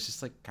then, it was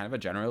just like kind of a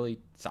generally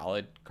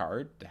solid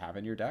card to have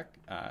in your deck,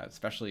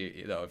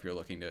 especially though if you're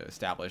looking to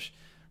establish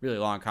really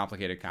long,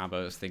 complicated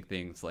combos. Think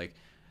things like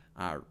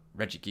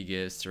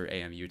Regigigas or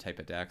AMU type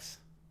of decks.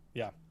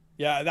 Yeah.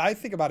 Yeah, I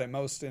think about it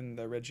most in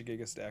the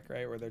Regigigas deck,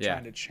 right, where they're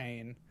trying to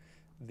chain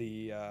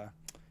the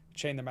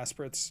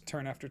Mesprits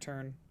turn after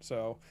turn.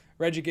 So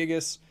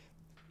Regigigas,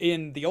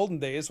 in the olden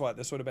days,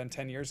 this would have been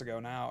 10 years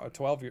ago now,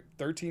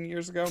 13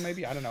 years ago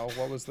maybe. I don't know,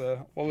 what was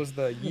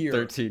the year?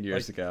 13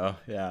 years ago.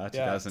 Yeah,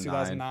 2009.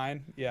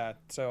 2009. Yeah.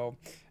 So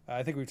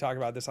I think we've talked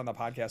about this on the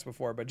podcast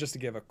before, but just to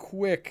give a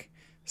quick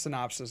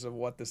synopsis of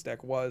what this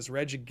deck was,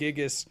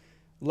 Regigigas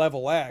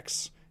level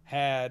X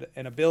had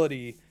an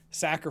ability,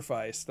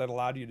 Sacrifice, that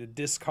allowed you to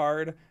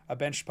discard a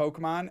benched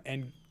Pokemon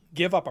and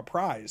give up a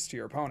prize to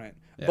your opponent.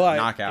 Yeah, but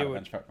knock out a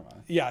bench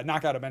Pokemon. Yeah,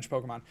 knock out a bench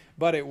Pokemon.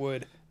 But it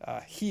would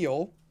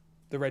heal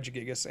the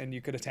Regigigas, and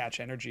you could attach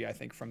energy, I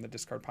think, from the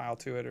discard pile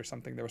to it or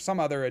something. There was some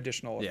other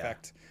additional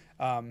effect.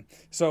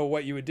 So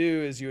what you would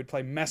do is you would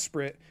play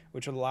Mesprit,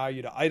 which would allow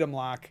you to item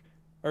lock,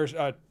 or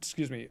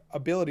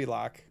ability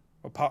lock,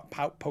 or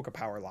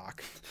Pokepower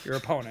lock your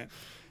opponent.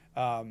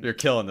 You're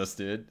killing this,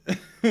 dude.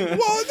 Well,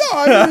 no,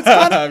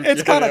 I mean,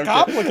 it's kind of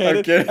complicated.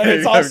 I'm kidding. And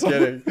it's also...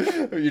 I'm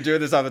kidding. You're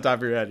doing this off the top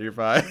of your head. You're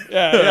fine.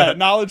 Yeah.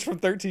 Knowledge from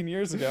 13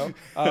 years ago.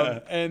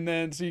 And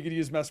then so you could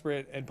use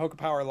Mesprit and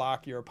Pokepower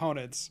lock your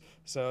opponents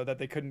so that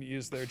they couldn't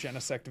use their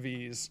Genesect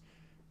Vs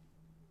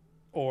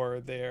or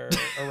their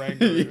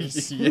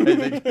Orangers.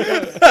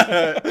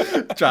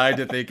 Trying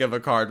to think of a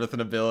card with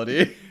an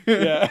ability.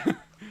 Yeah.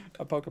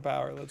 A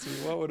Pokepower. Let's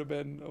see. What would have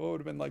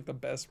been like the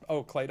best?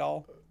 Oh,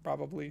 Claydol,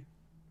 probably.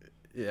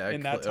 Yeah,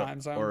 in that time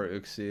zone. Or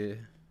Uxie.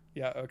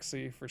 Yeah,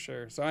 Uxie for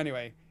sure. So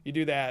anyway, you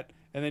do that,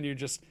 and then you're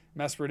just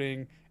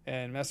Mespriting,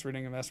 and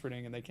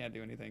they can't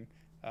do anything.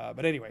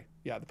 But anyway,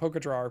 yeah, the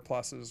Pokédrawer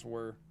pluses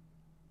were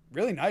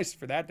really nice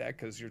for that deck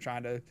because you're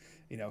trying to,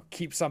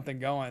 keep something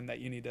going that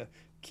you need to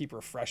keep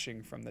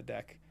refreshing from the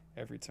deck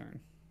every turn.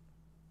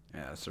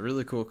 Yeah, it's a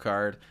really cool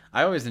card.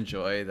 I always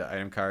enjoy the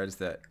item cards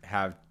that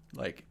have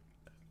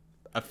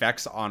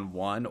effects on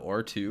 1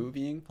 or 2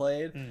 being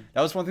played.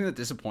 That was one thing that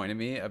disappointed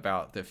me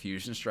about the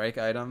Fusion Strike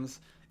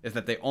items, is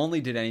that they only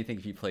did anything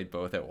if you played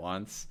both at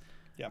once.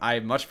 Yep. I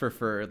much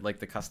preferred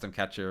the custom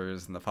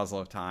catchers and the Puzzle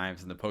of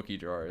Times and the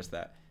Pokédrawers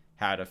that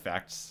had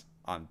effects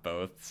on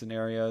both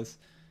scenarios.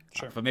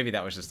 Sure. But maybe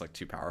that was just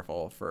too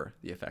powerful for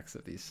the effects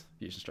of these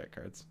Fusion Strike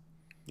cards.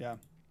 Yeah.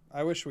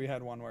 I wish we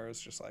had one where it was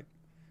just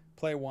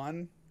play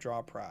 1, draw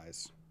a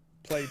prize.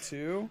 Play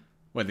 2,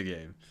 win the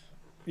game.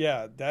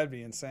 Yeah, that'd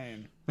be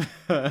insane.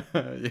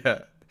 Yeah,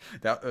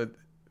 that would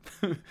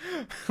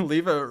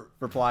leave a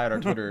reply on our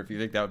Twitter if you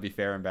think that would be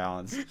fair and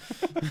balanced.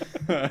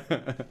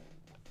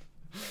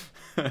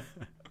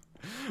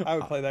 I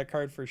would play that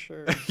card for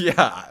sure.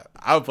 Yeah,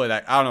 I would play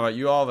that. I don't know about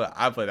you all, but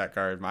I'd play that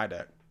card in my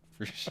deck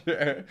for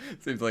sure.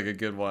 Seems like a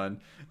good one.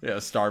 Yeah,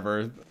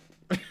 Starbirth.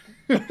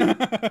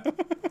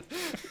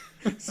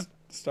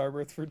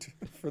 Starbirth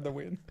for the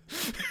win.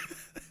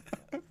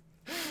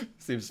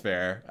 Seems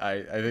fair.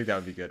 I think that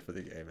would be good for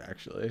the game,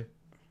 actually.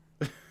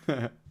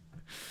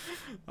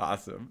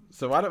 Awesome.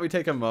 So why don't we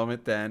take a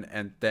moment then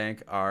and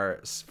thank our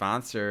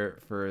sponsor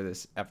for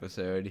this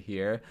episode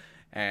here.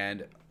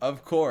 And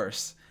of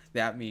course,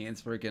 that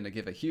means we're going to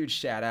give a huge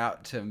shout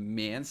out to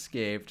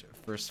Manscaped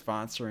for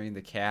sponsoring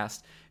the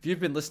cast. If you've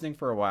been listening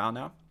for a while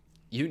now,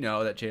 you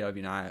know that JW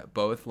and I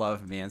both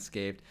love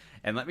Manscaped.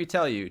 And let me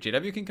tell you,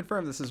 JW can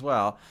confirm this as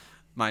well.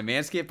 My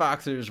Manscaped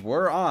boxers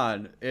were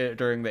on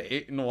during the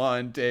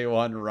 8-1 day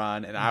one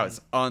run, and I was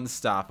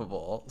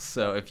unstoppable.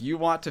 So if you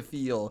want to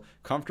feel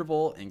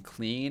comfortable and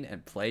clean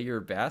and play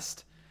your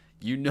best,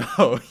 you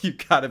know you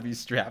got to be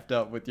strapped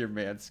up with your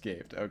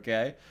Manscaped,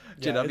 okay?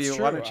 Yeah, JW,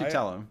 why don't you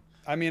tell him?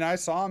 I mean, I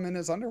saw him in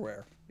his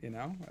underwear.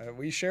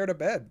 We shared a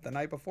bed the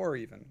night before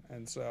even,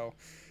 and so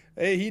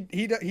hey,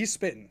 he's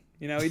spitting.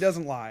 He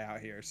doesn't lie out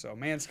here. So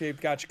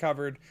Manscaped got you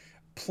covered.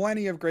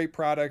 Plenty of great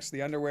products.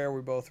 The underwear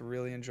we both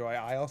really enjoy.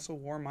 I also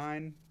wore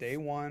mine day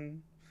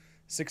one,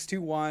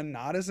 621.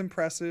 Not as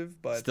impressive,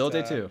 but still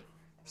day two.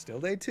 Still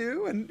day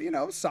two,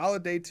 and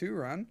solid day two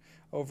run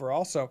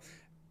overall. So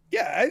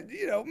yeah,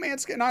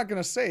 Manscaped. Not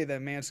gonna say that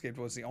Manscaped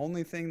was the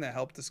only thing that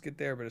helped us get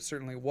there, but it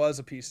certainly was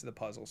a piece of the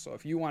puzzle. So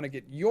if you want to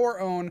get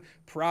your own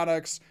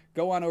products,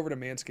 go on over to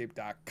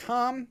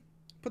manscaped.com.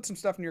 Put some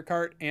stuff in your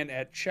cart, and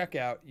at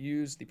checkout,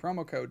 use the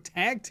promo code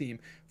TAGTEAM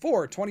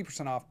for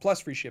 20% off plus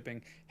free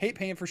shipping. Hate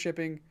paying for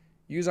shipping.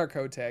 Use our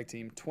code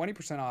TAGTEAM,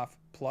 20% off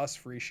plus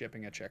free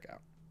shipping at checkout.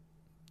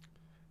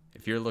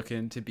 If you're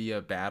looking to be a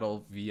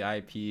battle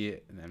VIP,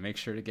 then make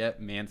sure to get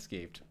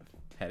Manscaped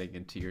heading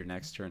into your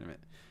next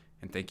tournament.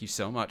 And thank you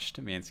so much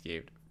to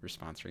Manscaped for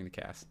sponsoring the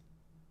cast.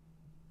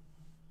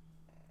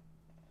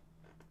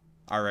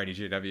 Alrighty,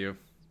 JW.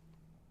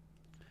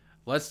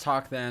 Let's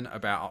talk then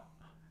about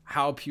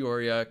how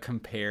Peoria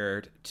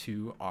compared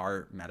to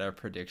our meta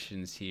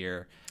predictions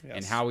here,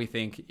 and how we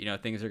think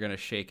things are going to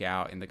shake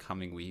out in the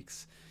coming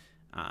weeks.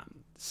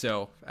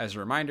 So as a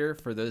reminder,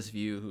 for those of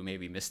you who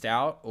maybe missed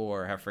out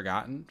or have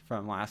forgotten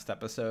from last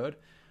episode,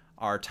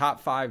 our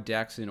top 5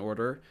 decks in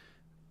order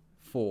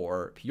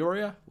for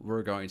Peoria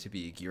were going to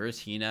be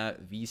Giratina,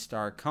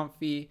 V-Star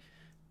Comfy,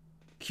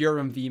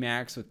 Kyurem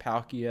VMAX with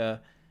Palkia,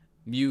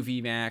 Mew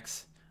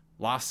VMAX,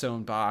 Lost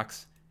Zone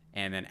Box,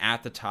 and then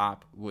at the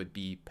top would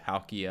be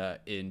Palkia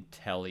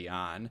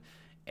Inteleon.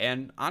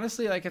 And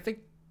honestly, I think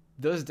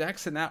those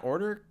decks in that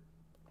order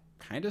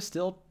kind of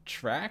still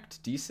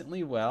tracked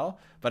decently well,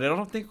 but I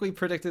don't think we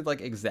predicted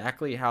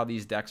exactly how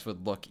these decks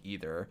would look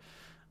either.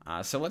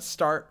 So let's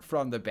start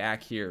from the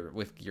back here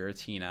with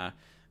Giratina.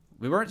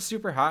 We weren't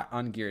super hot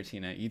on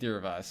Giratina, either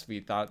of us.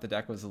 We thought the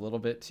deck was a little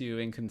bit too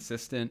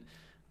inconsistent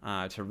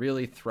to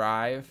really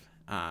thrive.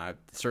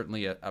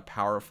 Certainly a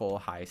powerful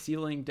high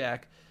ceiling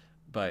deck,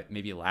 but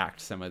maybe lacked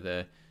some of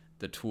the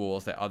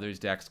tools that others'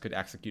 decks could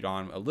execute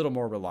on a little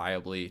more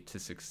reliably to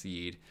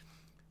succeed.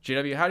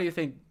 JW, how do you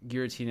think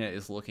Giratina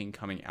is looking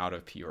coming out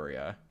of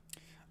Peoria?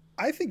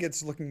 I think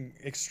it's looking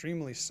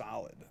extremely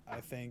solid.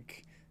 I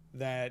think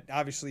that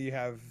obviously you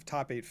have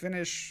top 8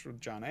 finish with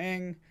John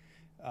Ang.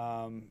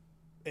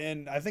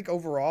 And I think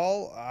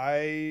overall,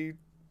 I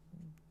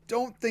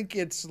don't think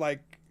it's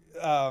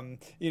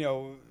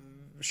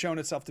shown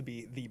itself to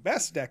be the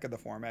best deck of the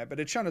format, but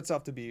it's shown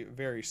itself to be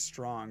very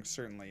strong,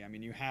 certainly. I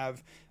mean, you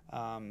have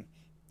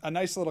a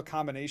nice little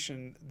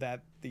combination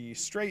that the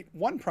straight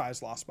one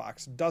prize lost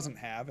box doesn't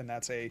have, and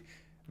that's a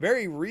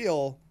very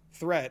real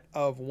threat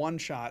of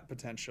one-shot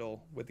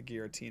potential with the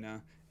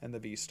Giratina and the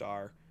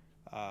V-Star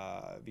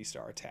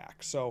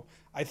attack. So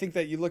I think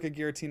that you look at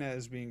Giratina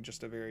as being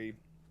just a very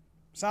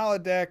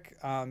solid deck.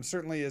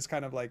 Certainly is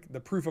kind of the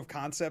proof of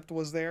concept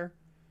was there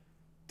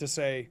to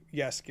say,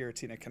 yes,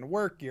 Giratina can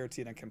work,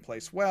 Giratina can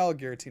place well,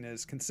 Giratina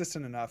is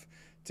consistent enough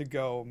to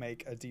go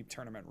make a deep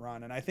tournament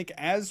run. And I think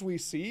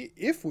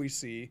if we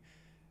see,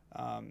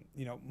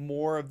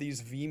 more of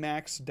these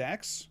VMAX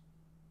decks,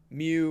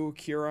 Mew,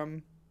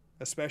 Kyurem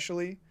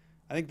especially,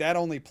 I think that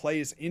only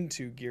plays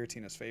into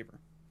Giratina's favor.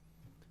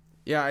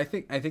 Yeah, I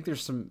think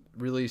there's some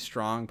really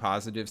strong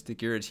positives to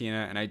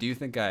Giratina, and I do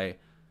think I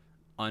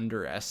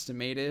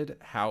underestimated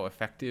how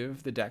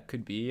effective the deck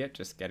could be at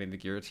just getting the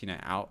Giratina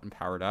out and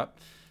powered up.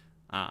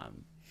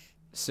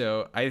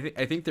 So I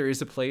think there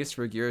is a place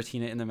for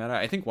Giratina in the meta.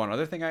 I think one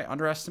other thing I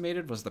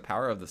underestimated was the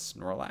power of the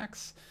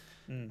Snorlax,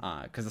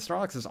 because the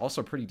Snorlax is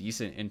also pretty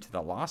decent into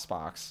the Lost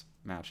Box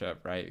matchup,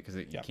 right? Because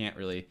you can't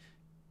really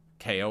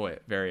KO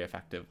it very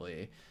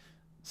effectively.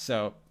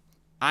 So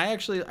I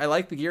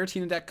like the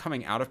Giratina deck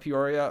coming out of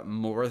Peoria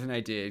more than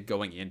I did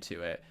going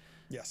into it.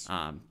 Yes.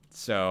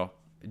 So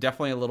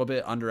definitely a little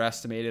bit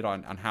underestimated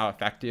on how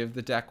effective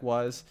the deck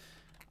was.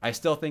 I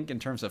still think in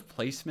terms of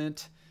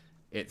placement,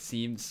 it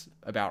seems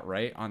about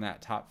right on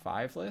that top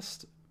 5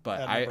 list,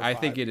 but I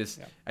think it is.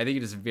 Yeah. I think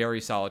it is a very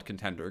solid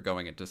contender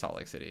going into Salt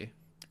Lake City.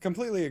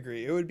 Completely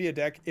agree. It would be a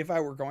deck, if I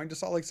were going to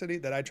Salt Lake City,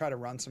 that I'd try to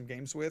run some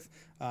games with.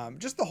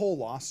 Just the whole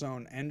Lost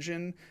Zone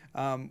engine.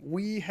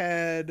 We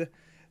had,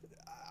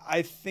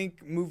 I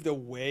think, moved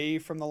away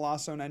from the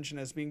Lost Zone engine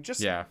as being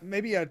just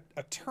maybe a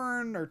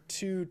turn or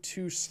two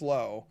too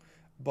slow,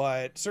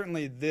 but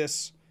certainly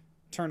this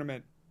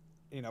tournament,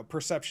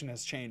 perception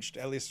has changed,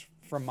 at least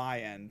from my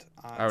end.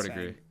 I would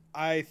agree.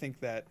 I think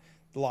that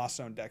the Lost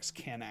Zone decks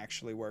can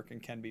actually work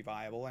and can be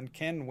viable and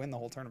can win the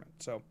whole tournament.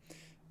 So,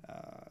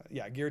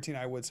 Giratina,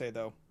 I would say,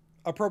 though,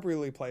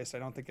 appropriately placed. I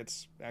don't think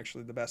it's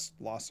actually the best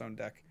Lost Zone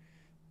deck,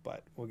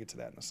 but we'll get to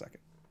that in a second.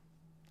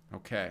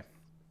 Okay.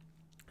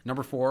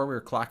 Number 4, we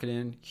were clocking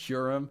in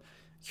Kyurem.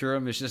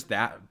 Kyurem is just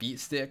that beat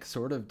stick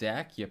sort of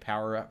deck. You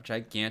power up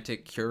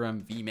gigantic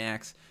Kyurem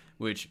VMAX,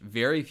 which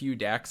very few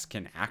decks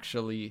can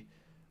actually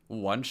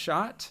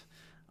one-shot.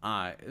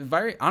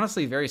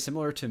 Honestly, very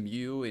similar to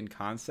Mew in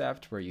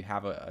concept, where you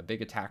have a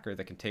big attacker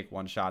that can take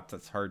one shot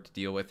that's hard to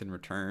deal with in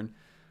return.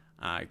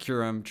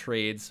 Kyurem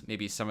trades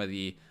maybe some of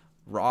the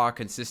raw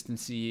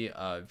consistency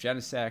of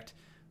Genesect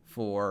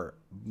for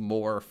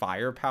more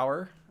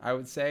firepower, I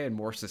would say, and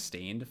more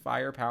sustained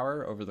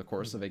firepower over the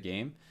course of a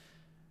game.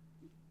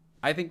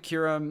 I think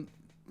Kyurem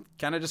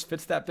kind of just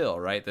fits that bill,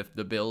 right?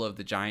 The bill of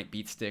the giant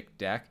beatstick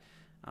deck.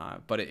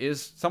 But it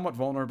is somewhat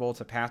vulnerable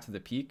to Path to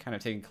the Peak, kind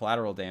of taking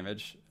collateral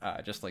damage,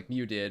 just like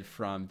Mew did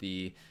from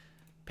the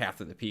Path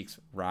to the Peak's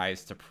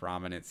rise to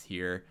prominence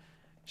here.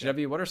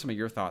 JW, what are some of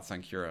your thoughts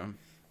on Kyurem?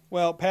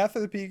 Well, Path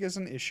of the Peak is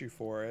an issue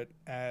for it,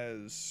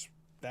 as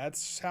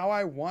that's how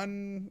I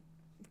won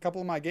a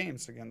couple of my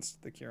games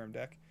against the Kyurem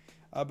deck.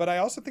 But I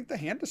also think the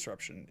hand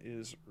disruption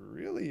is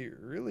really,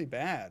 really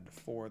bad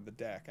for the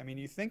deck. I mean,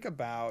 you think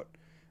about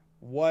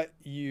what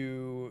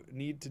you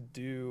need to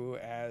do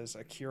as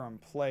a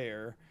Kyurem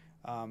player.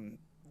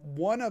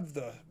 One of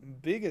the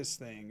biggest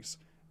things,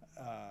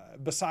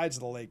 besides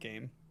the late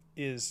game,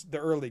 is the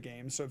early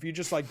game. So if you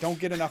just like don't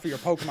get enough of your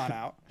Pokemon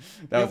out,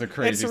 that was a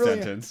crazy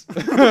sentence.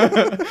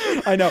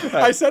 I know.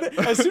 I said it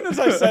as soon as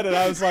I said it.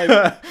 I was like,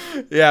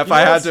 yeah. If I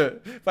had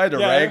to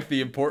rank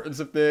the importance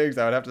of things,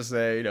 I would have to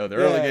say, the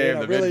early game,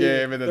 the mid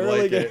game, and then the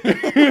late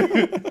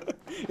game.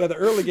 Yeah, the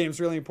early game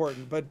is really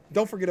important, but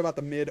don't forget about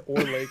the mid or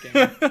late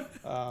game.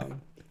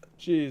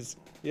 Jeez,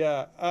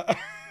 yeah.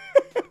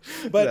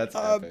 But that's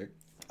epic.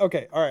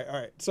 Okay, all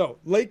right. So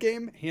late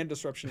game hand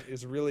disruption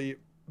is really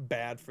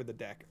bad for the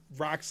deck.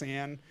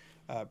 Roxanne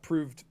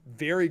proved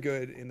very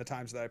good in the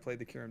times that I played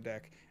the Kyurem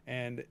deck,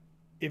 and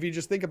if you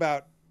just think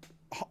about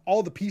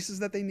all the pieces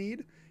that they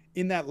need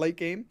in that late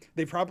game,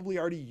 they probably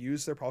already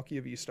used their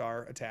Palkia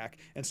V-Star attack,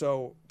 and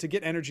so to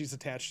get energies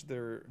attached to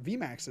their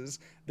VMAXs,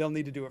 they'll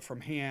need to do it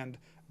from hand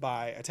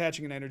by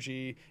attaching an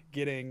energy,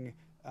 getting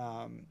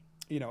an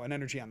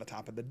energy on the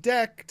top of the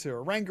deck to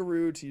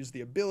Oranguru to use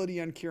the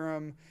ability on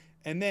Kyurem,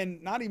 and then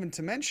not even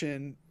to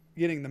mention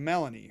getting the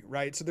Melanie,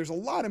 right? So there's a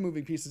lot of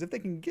moving pieces. If they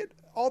can get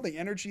all the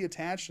energy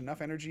attached, enough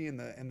energy in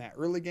that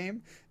early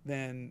game,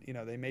 then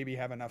they maybe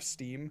have enough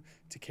steam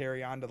to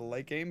carry on to the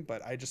late game.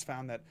 But I just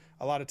found that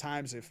a lot of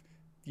times if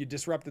you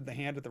disrupted the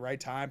hand at the right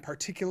time,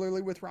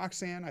 particularly with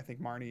Roxanne, I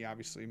think Marnie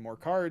obviously more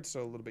cards,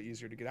 so a little bit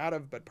easier to get out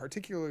of, but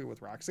particularly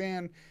with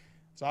Roxanne,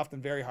 it's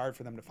often very hard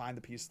for them to find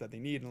the piece that they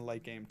need in the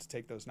late game to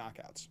take those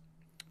knockouts.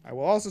 I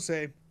will also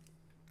say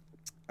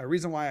a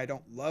reason why I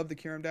don't love the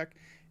Kyurem deck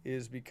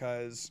is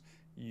because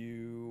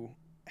you're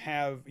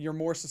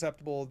more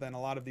susceptible than a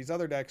lot of these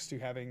other decks to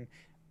having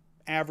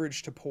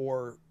average to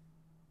poor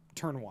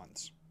turn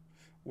ones,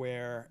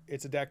 where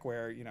it's a deck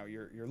where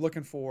you're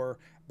looking for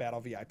battle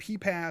VIP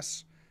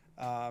pass,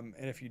 and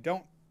if you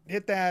don't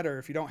hit that, or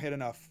if you don't hit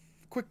enough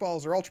quick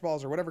balls or ultra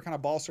balls or whatever kind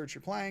of ball search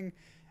you're playing,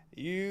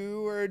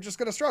 you are just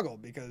going to struggle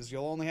because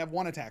you'll only have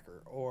one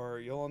attacker, or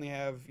you'll only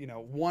have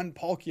one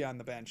Palkia on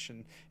the bench,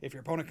 and if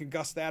your opponent can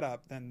gust that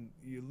up, then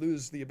you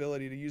lose the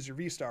ability to use your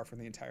V-Star for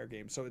the entire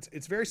game. So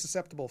it's very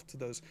susceptible to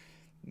those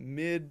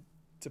mid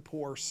to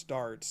poor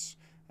starts.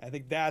 I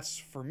think that's,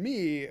 for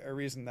me, a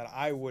reason that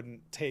I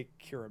wouldn't take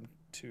Kyurem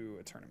to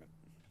a tournament.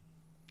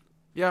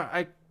 Yeah,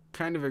 I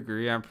kind of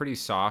agree. I'm pretty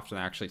soft on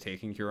actually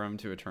taking Kyurem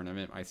to a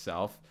tournament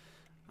myself.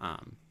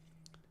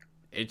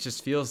 It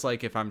just feels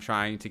like if I'm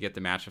trying to get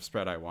the matchup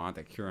spread I want,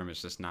 that Kyurem is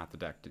just not the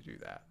deck to do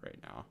that right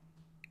now.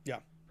 Yeah.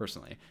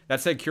 Personally. That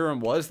said, Kyurem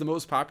was the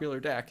most popular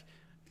deck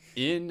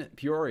in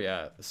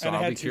Peoria. So and it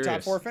I'll had be two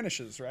curious. top 4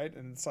 finishes, right?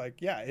 And it's like,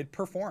 yeah, it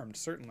performed,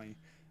 certainly.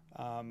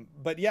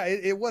 But yeah,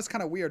 it was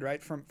kind of weird,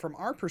 right? From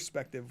our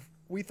perspective,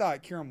 we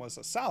thought Kyurem was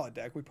a solid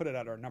deck. We put it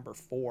at our number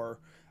 4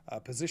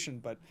 position,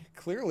 but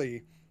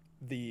clearly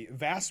the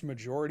vast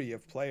majority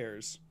of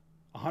players,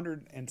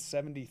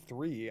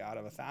 173 out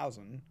of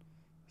 1,000,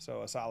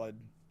 so a solid,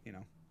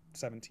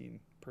 17%,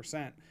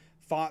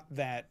 thought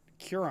that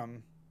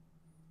Kyurem,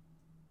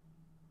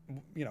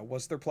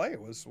 was their play. It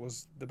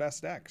was the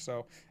best deck.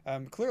 So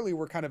clearly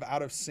we're kind of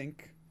out of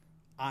sync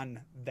on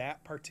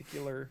that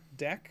particular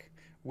deck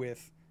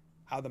with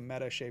how the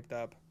meta shaped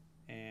up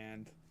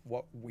and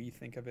what we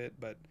think of it.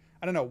 But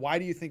I don't know. Why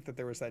do you think that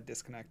there was that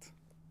disconnect?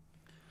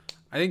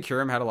 I think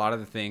Kyurem had a lot of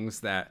the things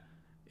that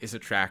is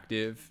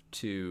attractive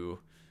to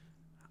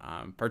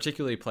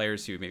particularly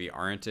players who maybe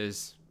aren't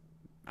as,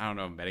 I don't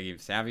know,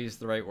 metagame savvy is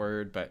the right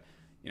word, but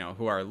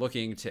who are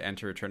looking to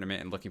enter a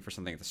tournament and looking for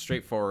something that's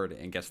straightforward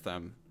and gets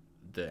them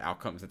the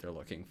outcomes that they're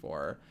looking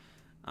for.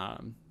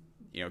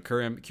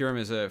 Kyurem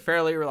is a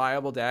fairly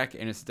reliable deck,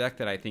 and it's a deck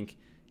that I think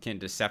can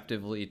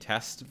deceptively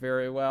test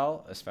very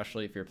well,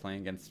 especially if you're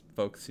playing against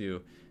folks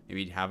who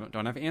maybe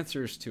don't have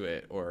answers to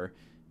it, or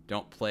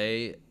don't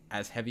play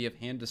as heavy of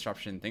hand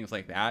disruption, things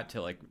like that,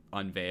 to like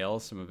unveil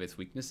some of its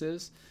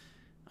weaknesses.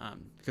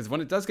 Because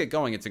when it does get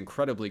going, it's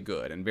incredibly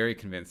good and very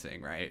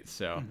convincing, right?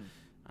 So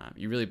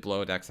You really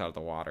blow decks out of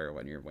the water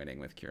when you're winning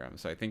with Kyurem.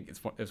 So I think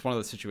it's one of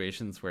those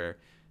situations where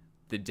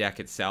the deck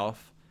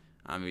itself,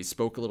 we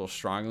spoke a little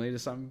strongly to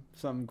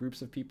some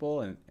groups of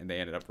people, and they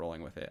ended up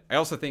rolling with it. I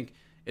also think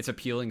it's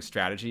appealing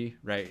strategy,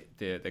 right?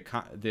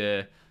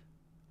 The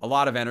a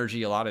lot of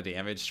energy, a lot of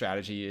damage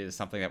strategy is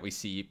something that we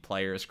see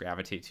players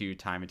gravitate to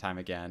time and time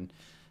again.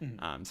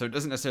 Mm-hmm. So it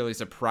doesn't necessarily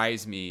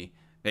surprise me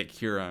that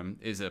Kyurem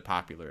is a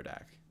popular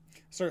deck.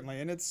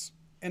 Certainly, and it's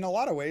in a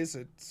lot of ways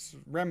it's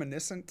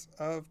reminiscent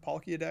of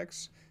Palkia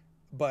decks,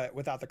 but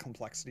without the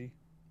complexity.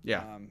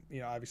 Yeah.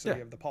 Obviously you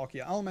have the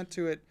Palkia element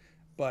to it,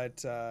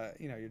 but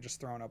you're just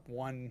throwing up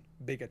one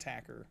big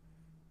attacker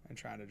and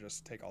trying to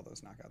just take all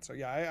those knockouts. So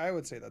yeah, I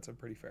would say that's a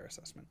pretty fair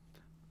assessment.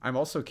 I'm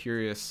also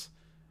curious.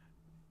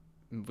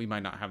 We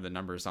might not have the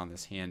numbers on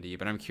this handy,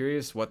 but I'm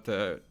curious what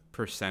the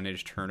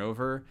percentage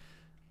turnover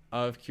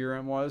of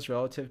Kyurem was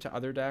relative to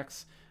other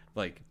decks.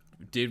 Like,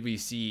 did we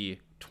see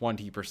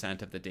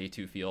 20% of the day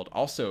 2 field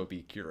also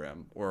be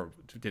Kyurem, or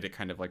did it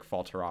kind of like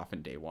falter off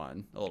in day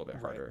 1 a little bit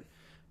harder? Right.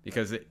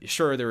 Because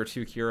sure, there were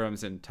 2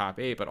 Kyurems in top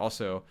 8, but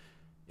also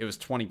it was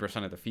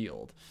 20% of the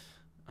field.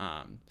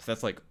 So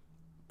that's like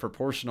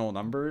proportional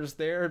numbers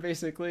there,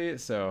 basically.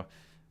 So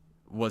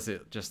was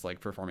it just like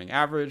performing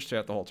average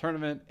throughout the whole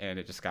tournament, and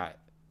it just got,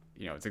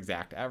 its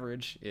exact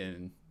average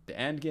in the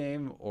end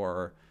game,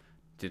 or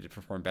did it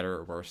perform better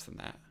or worse than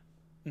that?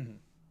 Mm-hmm.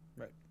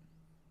 Right.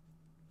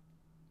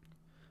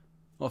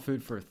 Well,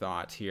 food for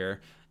thought here.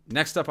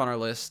 Next up on our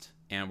list,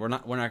 and we're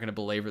not going to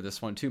belabor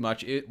this one too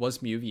much, it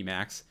was Mew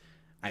VMAX.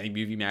 I think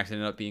Mew VMAX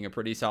ended up being a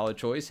pretty solid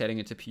choice heading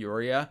into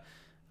Peoria,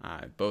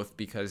 both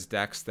because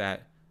decks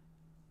that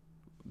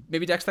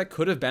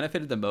could have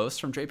benefited the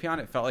most from Drapion,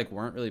 it felt like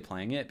weren't really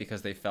playing it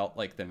because they felt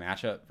like the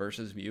matchup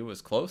versus Mew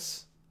was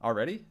close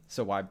already,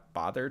 so why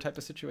bother type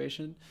of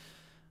situation.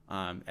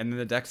 And then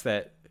the decks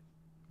that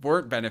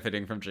weren't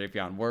benefiting from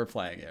Drapion were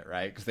playing it,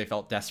 right? Because they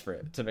felt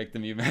desperate to make the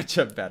Mew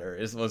matchup better,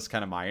 was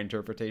kind of my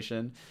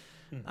interpretation.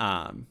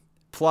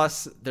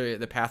 Plus,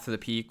 the Path to the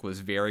Peak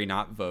was very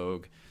not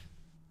Vogue,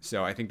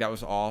 so I think that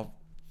was all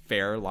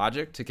fair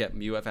logic to get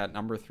Mew at that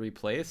number 3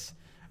 place.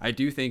 I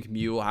do think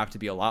Mew will have to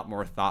be a lot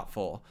more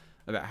thoughtful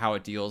about how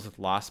it deals with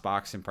Lost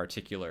Box in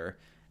particular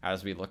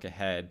as we look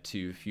ahead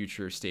to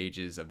future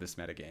stages of this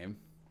metagame.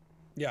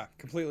 Yeah,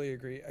 completely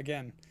agree.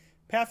 Again,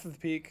 Path of the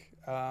Peak,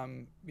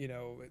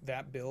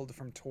 that build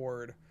from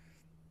Tord,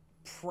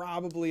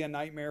 probably a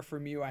nightmare for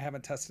Mew. I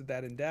haven't tested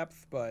that in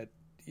depth, but,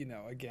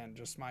 again,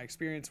 just my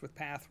experience with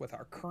Path with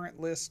our current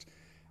list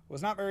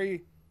was not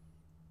very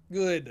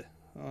good.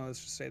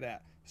 Let's just say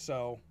that.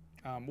 So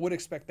would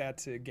expect that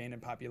to gain in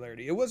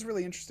popularity. It was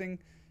really interesting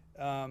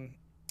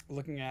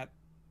looking at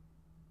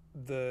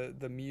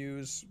the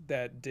Mews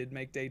that did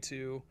make day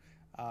 2.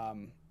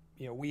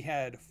 We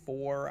had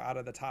 4 out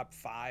of the top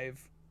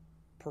 5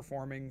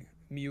 performing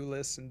Mew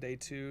lists in day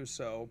 2.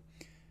 So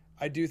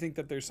I do think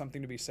that there's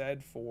something to be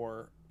said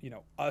for,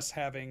 us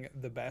having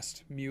the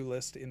best Mew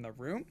list in the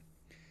room.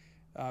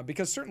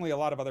 Because certainly a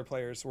lot of other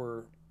players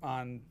were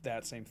on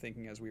that same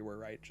thinking as we were,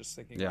 right? Just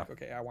thinking like,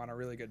 okay, I want a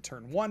really good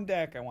turn 1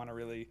 deck. I want a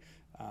really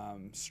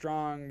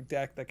strong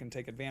deck that can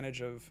take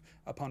advantage of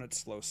opponents'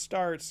 slow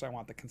starts. I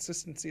want the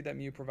consistency that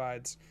Mew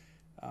provides.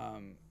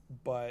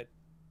 But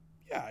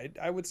yeah,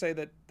 I would say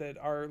that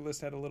our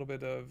list had a little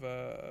bit of,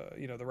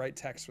 the right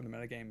text for the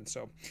metagame. And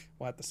so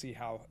we'll have to see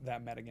how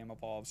that metagame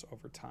evolves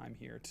over time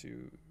here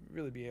to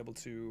really be able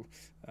to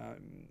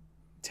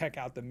tech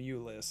out the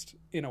Mew list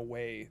in a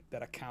way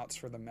that accounts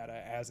for the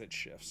meta as it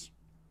shifts.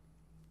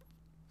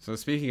 So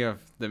speaking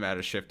of the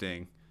meta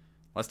shifting,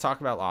 let's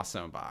talk about Lost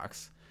Zone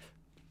Box.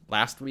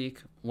 Last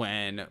week,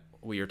 when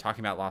we were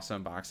talking about Lost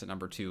Zone Box at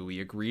number 2, we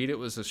agreed it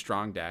was a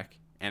strong deck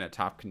and a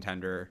top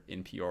contender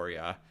in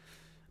Peoria.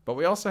 But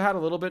we also had a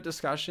little bit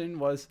discussion,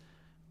 was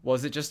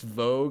it just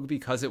Vogue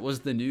because it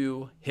was the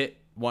new hit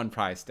 1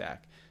 prize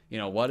deck?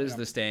 What is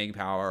the staying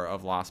power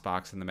of Lost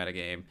Box in the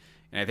metagame?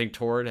 And I think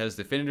Tord has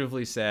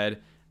definitively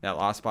said that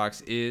Lost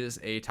Box is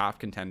a top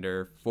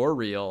contender for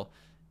real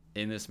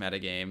in this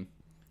metagame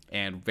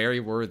and very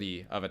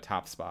worthy of a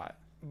top spot.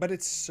 But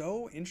it's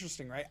so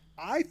interesting, right?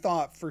 I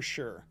thought for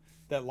sure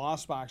that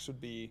Lost Box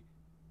would be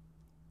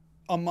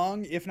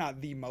among, if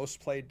not the most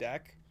played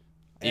deck.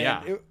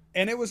 And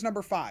it was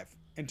number 5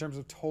 in terms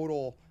of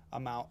total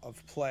amount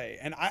of play.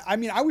 And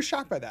I was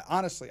shocked by that,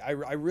 honestly. I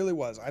really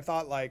was. I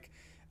thought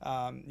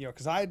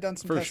because I had done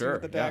some testing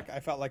with the deck. Yeah. I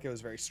felt like it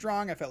was very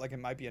strong. I felt like it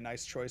might be a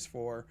nice choice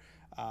for,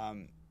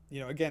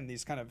 again,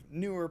 these kind of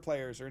newer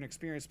players or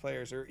inexperienced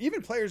players or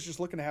even players just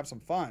looking to have some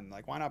fun.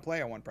 Like, why not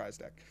play a 1 prize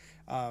deck?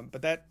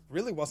 But that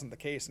really wasn't the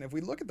case. And if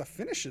we look at the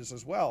finishes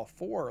as well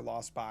for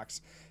Lost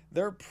Box,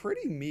 they're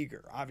pretty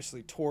meager.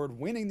 Obviously, Tord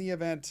winning the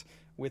event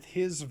with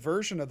his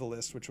version of the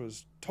list, which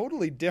was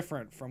totally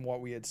different from what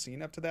we had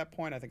seen up to that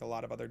point. I think a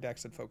lot of other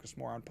decks had focused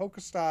more on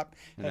Pokestop,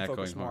 had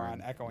focused more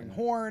on Echoing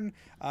Horn,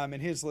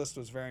 and his list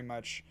was very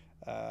much,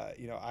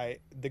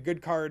 the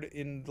good card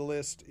in the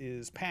list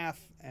is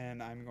Path,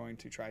 and I'm going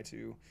to try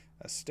to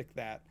stick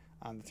that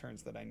on the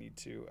turns that I need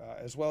to,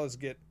 as well as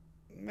get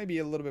maybe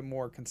a little bit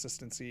more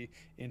consistency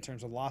in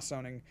terms of lost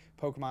zoning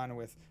Pokemon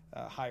with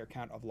a higher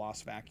count of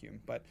lost vacuum.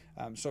 But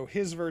so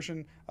his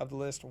version of the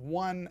list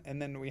won,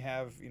 and then we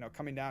have,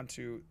 coming down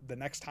to the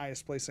next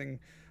highest placing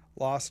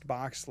lost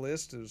box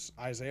list is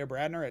Isaiah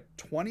Bradner at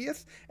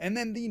 20th, and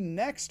then the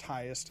next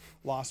highest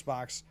lost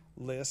box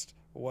list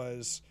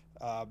was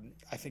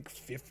I think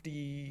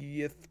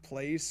 50th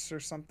place or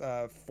something,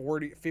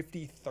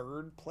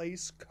 53rd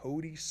place,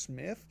 Cody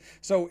Smith.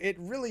 So it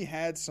really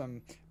had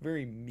some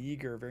very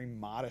meager, very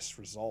modest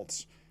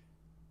results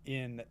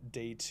in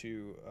day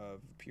 2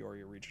 of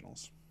Peoria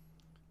Regionals.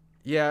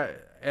 Yeah,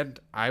 and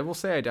I will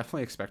say I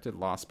definitely expected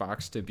Lost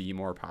Box to be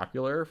more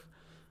popular,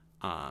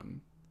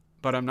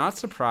 but I'm not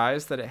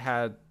surprised that it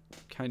had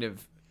kind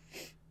of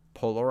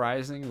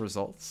polarizing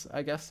results,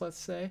 I guess, let's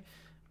say,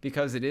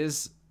 because it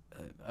is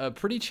a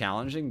pretty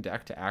challenging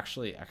deck to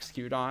actually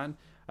execute on,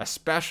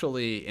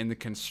 especially in the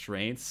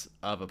constraints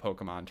of a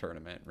Pokemon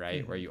tournament,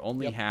 right? Where you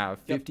only have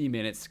 50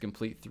 minutes to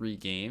complete 3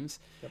 games.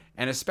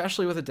 And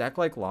especially with a deck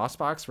like Lost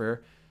Box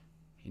where,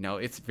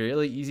 it's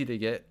really easy to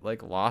get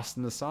like lost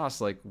in the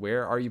sauce. Like,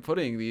 where are you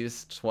putting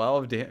these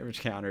 12 damage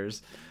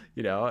counters?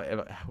 Do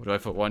I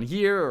put one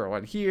here or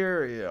one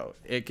here?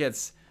 It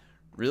gets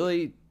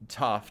really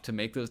tough to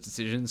make those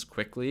decisions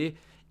quickly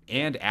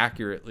and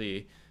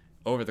accurately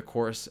over the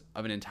course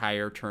of an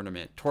entire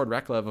tournament. Tord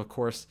Reklev, of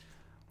course,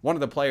 one of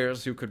the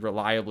players who could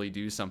reliably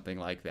do something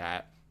like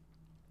that.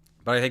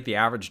 But I think the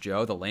average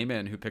Joe, the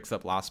layman who picks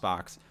up Lost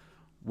Box,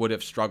 would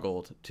have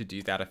struggled to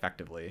do that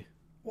effectively.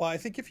 Well, I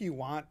think if you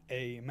want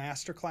a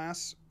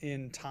masterclass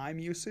in time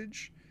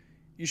usage,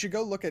 you should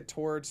go look at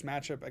Tord's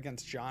matchup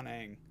against John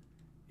Ang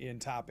in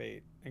top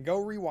 8 and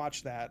go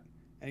rewatch that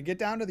and get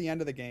down to the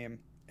end of the game.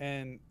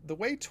 And the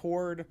way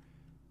Tord,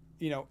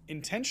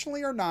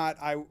 intentionally or not,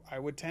 I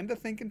would tend to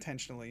think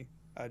intentionally,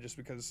 just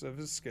because of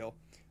his skill,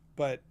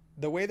 but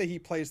the way that he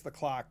plays the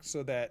clock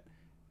so that,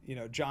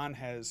 John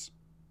has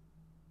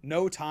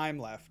no time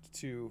left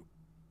to,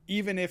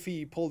 even if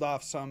he pulled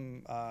off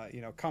some,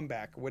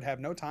 comeback, would have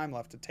no time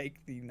left to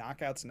take the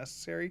knockouts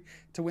necessary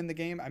to win the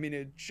game. I mean,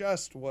 it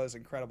just was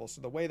incredible. So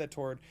the way that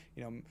Tord,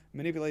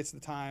 manipulates the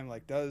time,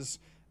 like does,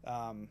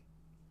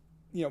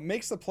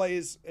 makes the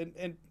plays,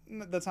 and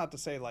that's not to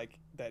say like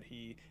that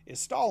he is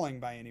stalling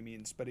by any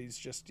means, but he's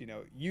just,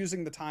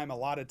 using the time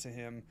allotted to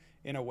him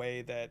in a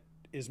way that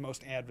is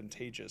most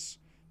advantageous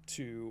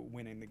to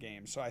winning the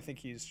game. So I think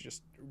he's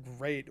just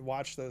great.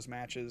 Watch those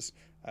matches,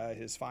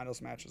 his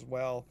finals match as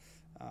well.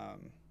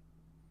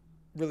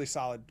 Really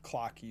solid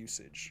clock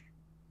usage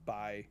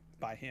by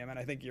him. And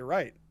I think you're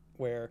right,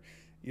 where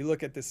you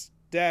look at this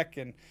deck,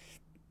 and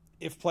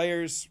if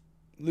players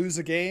lose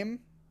a game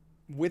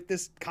with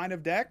this kind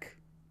of deck,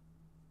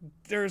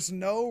 there's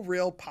no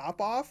real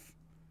pop-off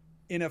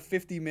in a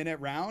 50-minute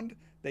round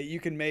that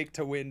you can make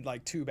to win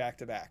like 2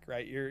 back-to-back,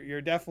 right?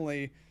 You're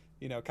definitely,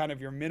 kind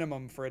of your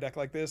minimum for a deck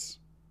like this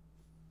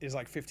is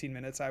like 15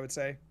 minutes, I would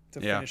say,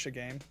 to finish a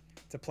game,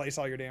 to place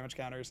all your damage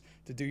counters,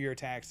 to do your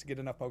attacks, to get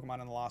enough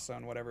Pokemon in the Lost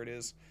Zone, whatever it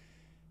is.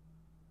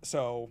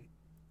 So,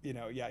 you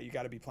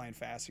got to be playing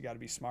fast. You got to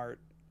be smart.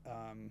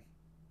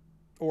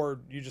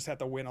 Or you just have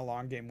to win a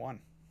long game 1.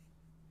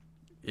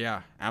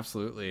 Yeah,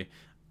 absolutely.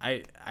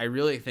 I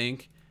really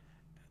think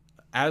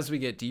as we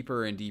get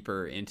deeper and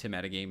deeper into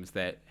metagames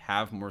that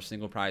have more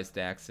single prize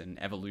decks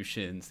and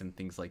evolutions and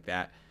things like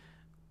that,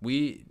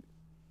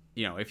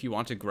 if you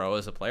want to grow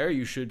as a player,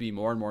 you should be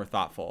more and more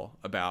thoughtful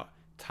about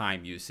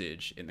time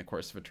usage in the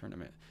course of a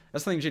tournament.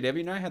 That's something JW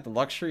and I had the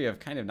luxury of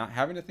kind of not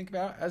having to think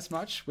about as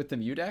much with the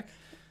Mew deck.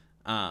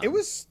 It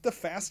was the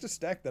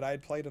fastest deck that I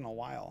had played in a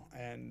while,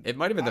 and it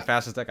might have been the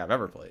fastest deck I've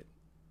ever played.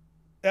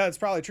 Yeah, it's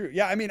probably true.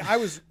 Yeah, I mean, I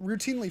was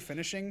routinely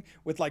finishing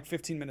with like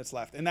 15 minutes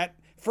left, and that,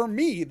 for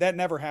me, that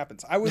never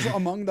happens. I was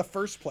among the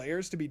first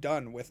players to be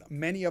done with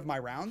many of my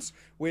rounds,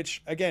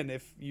 which, again,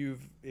 if you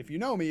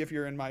know me, if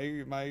you're in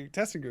my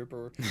testing group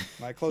or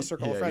my close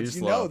circle of friends,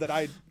 you know that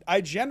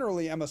I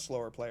generally am a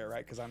slower player,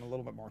 right? Because I'm a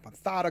little bit more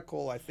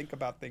methodical. I think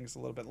about things a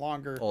little bit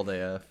longer. Old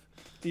AF.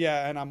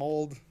 Yeah, and I'm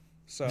old,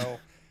 so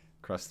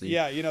crusty.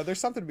 Yeah, there's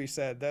something to be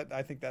said. That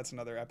I think that's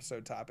another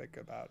episode topic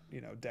about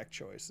deck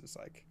choice is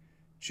like.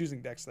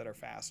 Choosing decks that are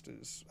fast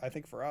is, I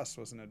think, for us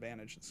was an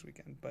advantage this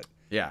weekend. But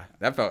yeah,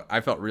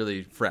 I felt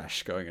really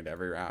fresh going into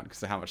every round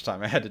because of how much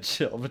time I had to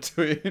chill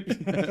between.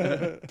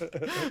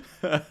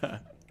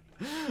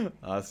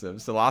 Awesome.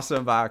 So Lost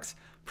Zone Box,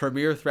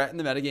 premier threat in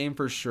the metagame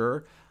for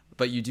sure,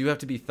 but you do have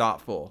to be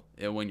thoughtful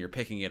when you're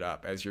picking it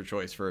up as your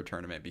choice for a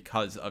tournament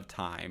because of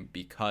time,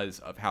 because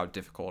of how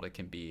difficult it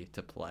can be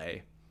to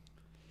play.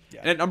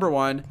 Yeah, and at number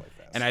 1,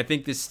 and I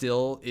think this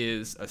still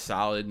is a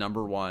solid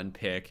number 1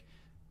 pick,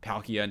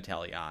 Palkia and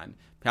Teleon.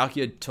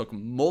 Palkia took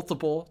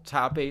multiple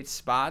top 8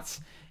 spots.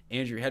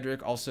 Andrew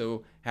Hedrick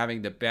also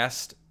having the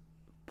best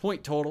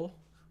point total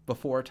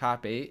before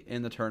top 8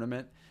 in the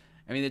tournament.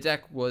 I mean, the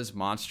deck was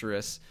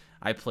monstrous.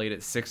 I played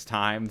it 6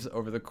 times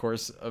over the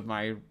course of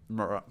my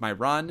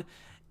run,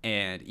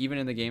 and even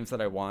in the games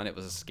that I won, it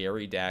was a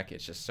scary deck.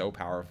 It's just so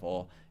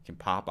powerful. It can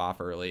pop off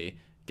early.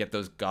 get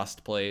those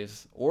gust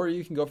plays, or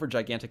you can go for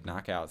gigantic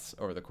knockouts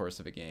over the course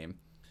of a game.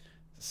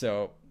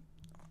 So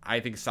I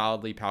think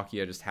solidly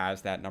Palkia just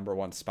has that number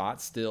one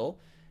spot still,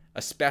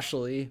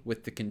 especially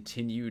with the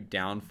continued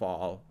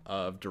downfall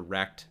of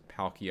direct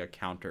Palkia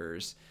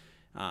counters.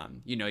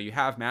 You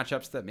have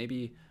matchups that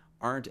maybe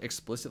aren't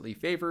explicitly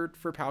favored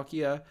for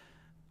Palkia,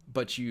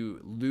 but you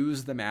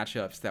lose the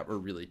matchups that were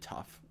really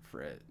tough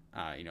for it.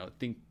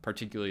 Think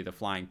particularly the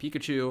Flying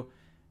Pikachu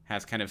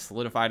has kind of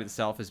solidified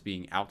itself as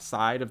being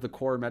outside of the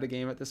core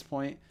metagame at this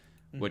point,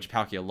 which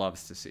Palkia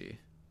loves to see.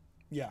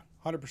 Yeah,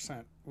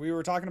 100%. We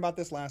were talking about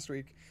this last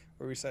week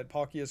where we said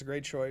Palkia is a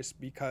great choice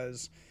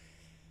because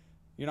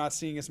you're not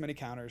seeing as many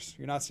counters.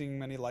 You're not seeing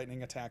many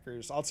lightning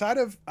attackers. Outside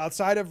of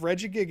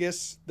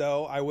Regigigas,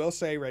 though, I will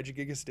say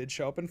Regigigas did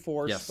show up in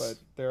force, yes. But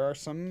there are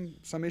some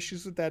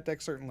issues with that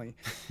deck, certainly.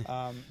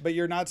 But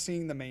you're not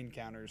seeing the main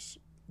counters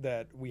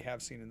that we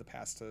have seen in the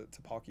past to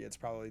Palkia. It's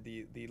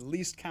probably the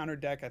least counter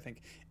deck. I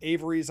think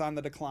Avery's on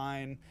the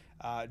decline.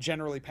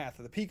 Generally, Path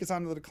of the Peak is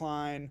on the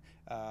decline.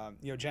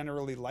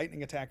 Generally,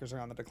 lightning attackers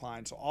are on the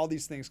decline. So all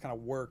these things kind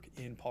of work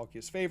in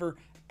Palkia's favor.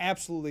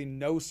 Absolutely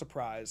no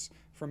surprise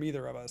from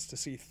either of us to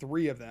see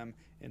three of them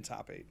in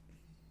top 8.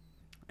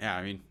 Yeah,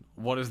 I mean,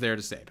 what is there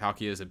to say?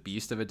 Palkia is a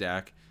beast of a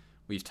deck.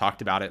 We've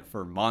talked about it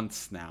for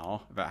months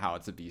now, about how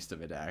it's a beast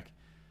of a deck.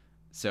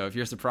 So if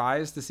you're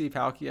surprised to see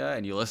Palkia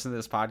and you listen to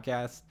this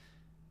podcast,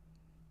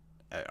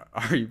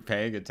 are you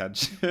paying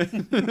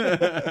attention?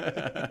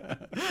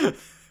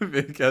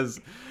 Because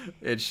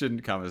it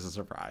shouldn't come as a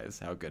surprise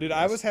how good it is.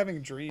 I was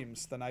having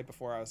dreams the night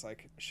before. I was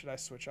like, should I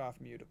switch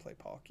off Mew to play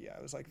Palkia?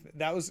 I was like,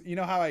 that was,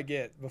 how I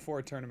get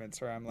before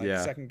tournaments where I'm like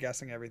second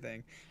guessing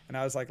everything. And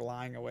I was like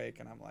lying awake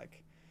and I'm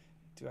like,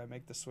 do I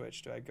make the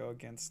switch? Do I go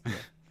against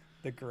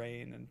the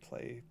grain and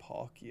play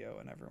Palkia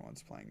when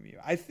everyone's playing Mew?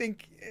 I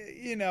think,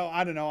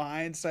 I don't know,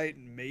 hindsight,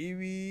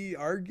 maybe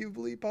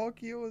arguably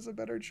Palkia was a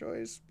better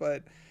choice,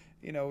 but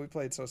we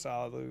played so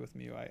solidly with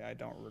Mew. I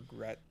don't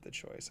regret the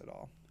choice at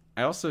all.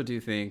 I also do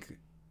think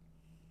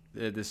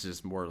this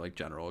is more like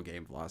general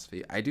game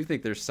philosophy. I do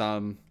think there's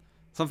something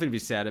to be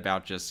said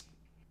about just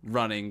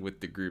running with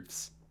the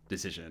group's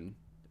decision.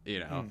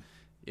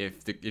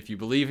 If you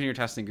believe in your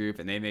testing group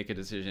and they make a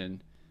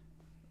decision,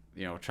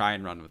 try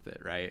and run with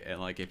it, right? And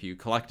like if you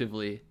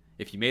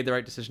made the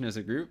right decision as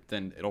a group,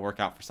 then it'll work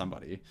out for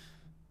somebody.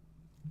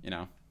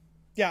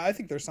 Yeah, I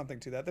think there's something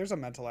to that. There's a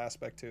mental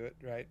aspect to it,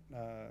 right?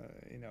 A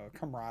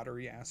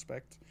camaraderie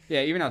aspect.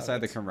 Yeah, even outside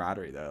the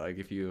camaraderie, though, like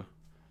if you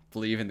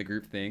believe in the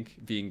group think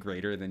being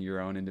greater than your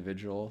own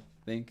individual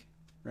think,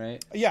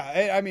 right?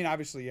 Yeah, I mean,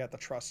 obviously you have to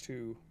trust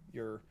who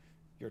you're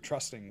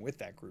trusting with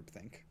that group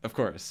think. Of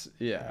course,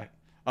 yeah. Right.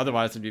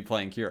 Otherwise, it'd be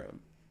playing Kyurem.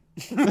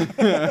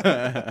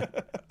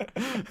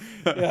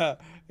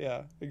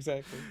 yeah,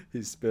 exactly.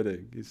 He's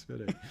spitting.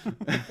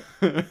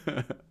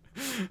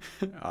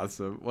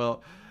 Awesome.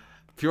 Well,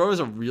 Peoria was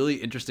a really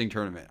interesting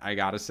tournament, I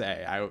gotta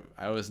say.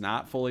 I was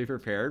not fully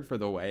prepared for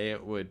the way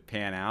it would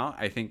pan out.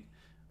 I think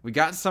we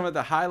got some of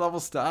the high level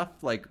stuff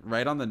like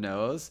right on the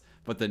nose,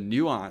 but the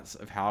nuance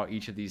of how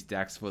each of these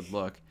decks would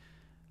look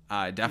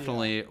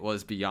definitely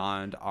was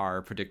beyond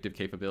our predictive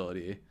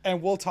capability.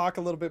 And we'll talk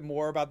a little bit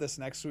more about this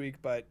next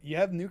week, but you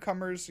have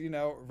newcomers,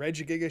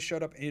 Regigigas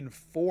showed up in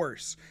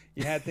force.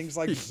 You had things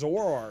like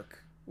Zoroark,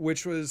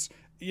 which was,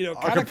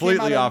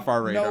 completely off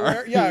our radar.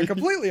 Nowhere. Yeah,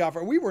 completely off.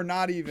 We were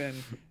not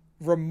even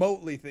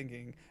remotely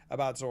thinking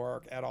about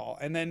Zoroark at all.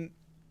 And then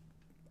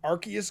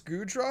Arceus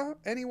Gudra,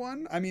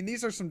 anyone? I mean,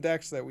 these are some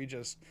decks that we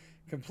just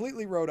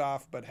completely wrote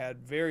off, but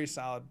had very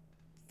solid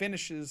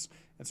finishes.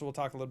 And so we'll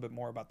talk a little bit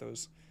more about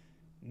those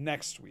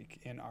next week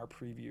in our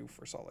preview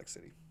for Salt Lake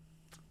City.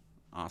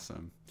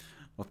 Awesome.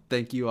 Well,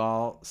 thank you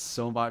all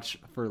so much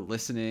for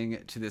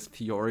listening to this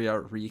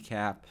Peoria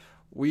recap.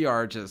 We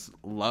are just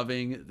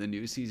loving the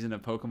new season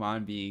of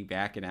Pokemon being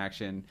back in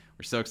action.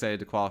 We're so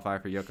excited to qualify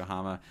for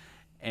Yokohama.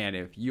 And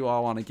if you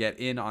all want to get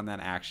in on that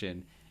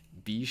action,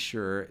 be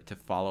sure to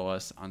follow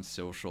us on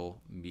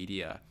social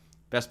media.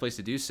 Best place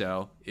to do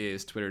so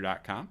is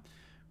twitter.com,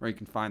 where you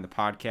can find the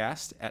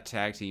podcast at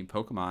Tag Team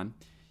Pokemon.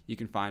 You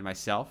can find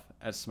myself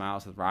at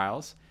Smiles with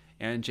Riles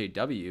and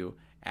JW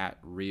at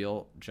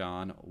Real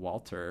John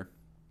Walter.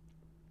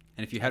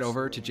 And if you head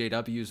over to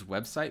JW's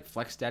website,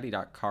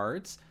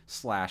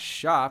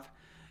 flexdaddy.cards/shop,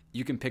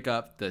 you can pick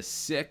up the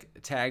sick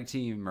tag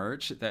team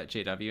merch that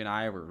JW and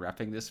I were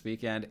repping this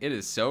weekend. It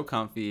is so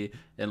comfy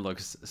and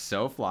looks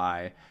so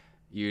fly.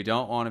 You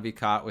don't want to be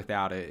caught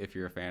without it if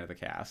you're a fan of the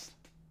cast.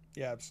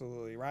 Yeah,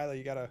 absolutely. Riley,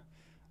 you got to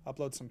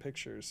upload some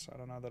pictures. I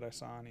don't know that I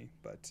saw any.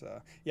 But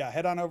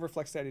head on over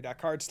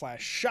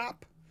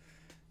flexdaddy.cards/shop.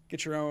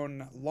 Get your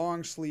own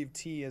long sleeve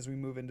tee as we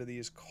move into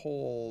these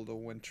cold,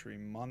 wintry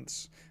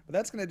months. But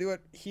that's going to do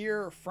it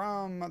here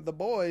from the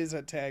boys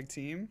at Tag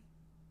Team.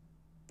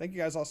 Thank you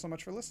guys all so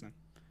much for listening.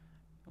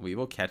 We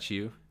will catch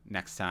you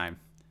next time.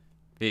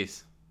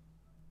 Peace.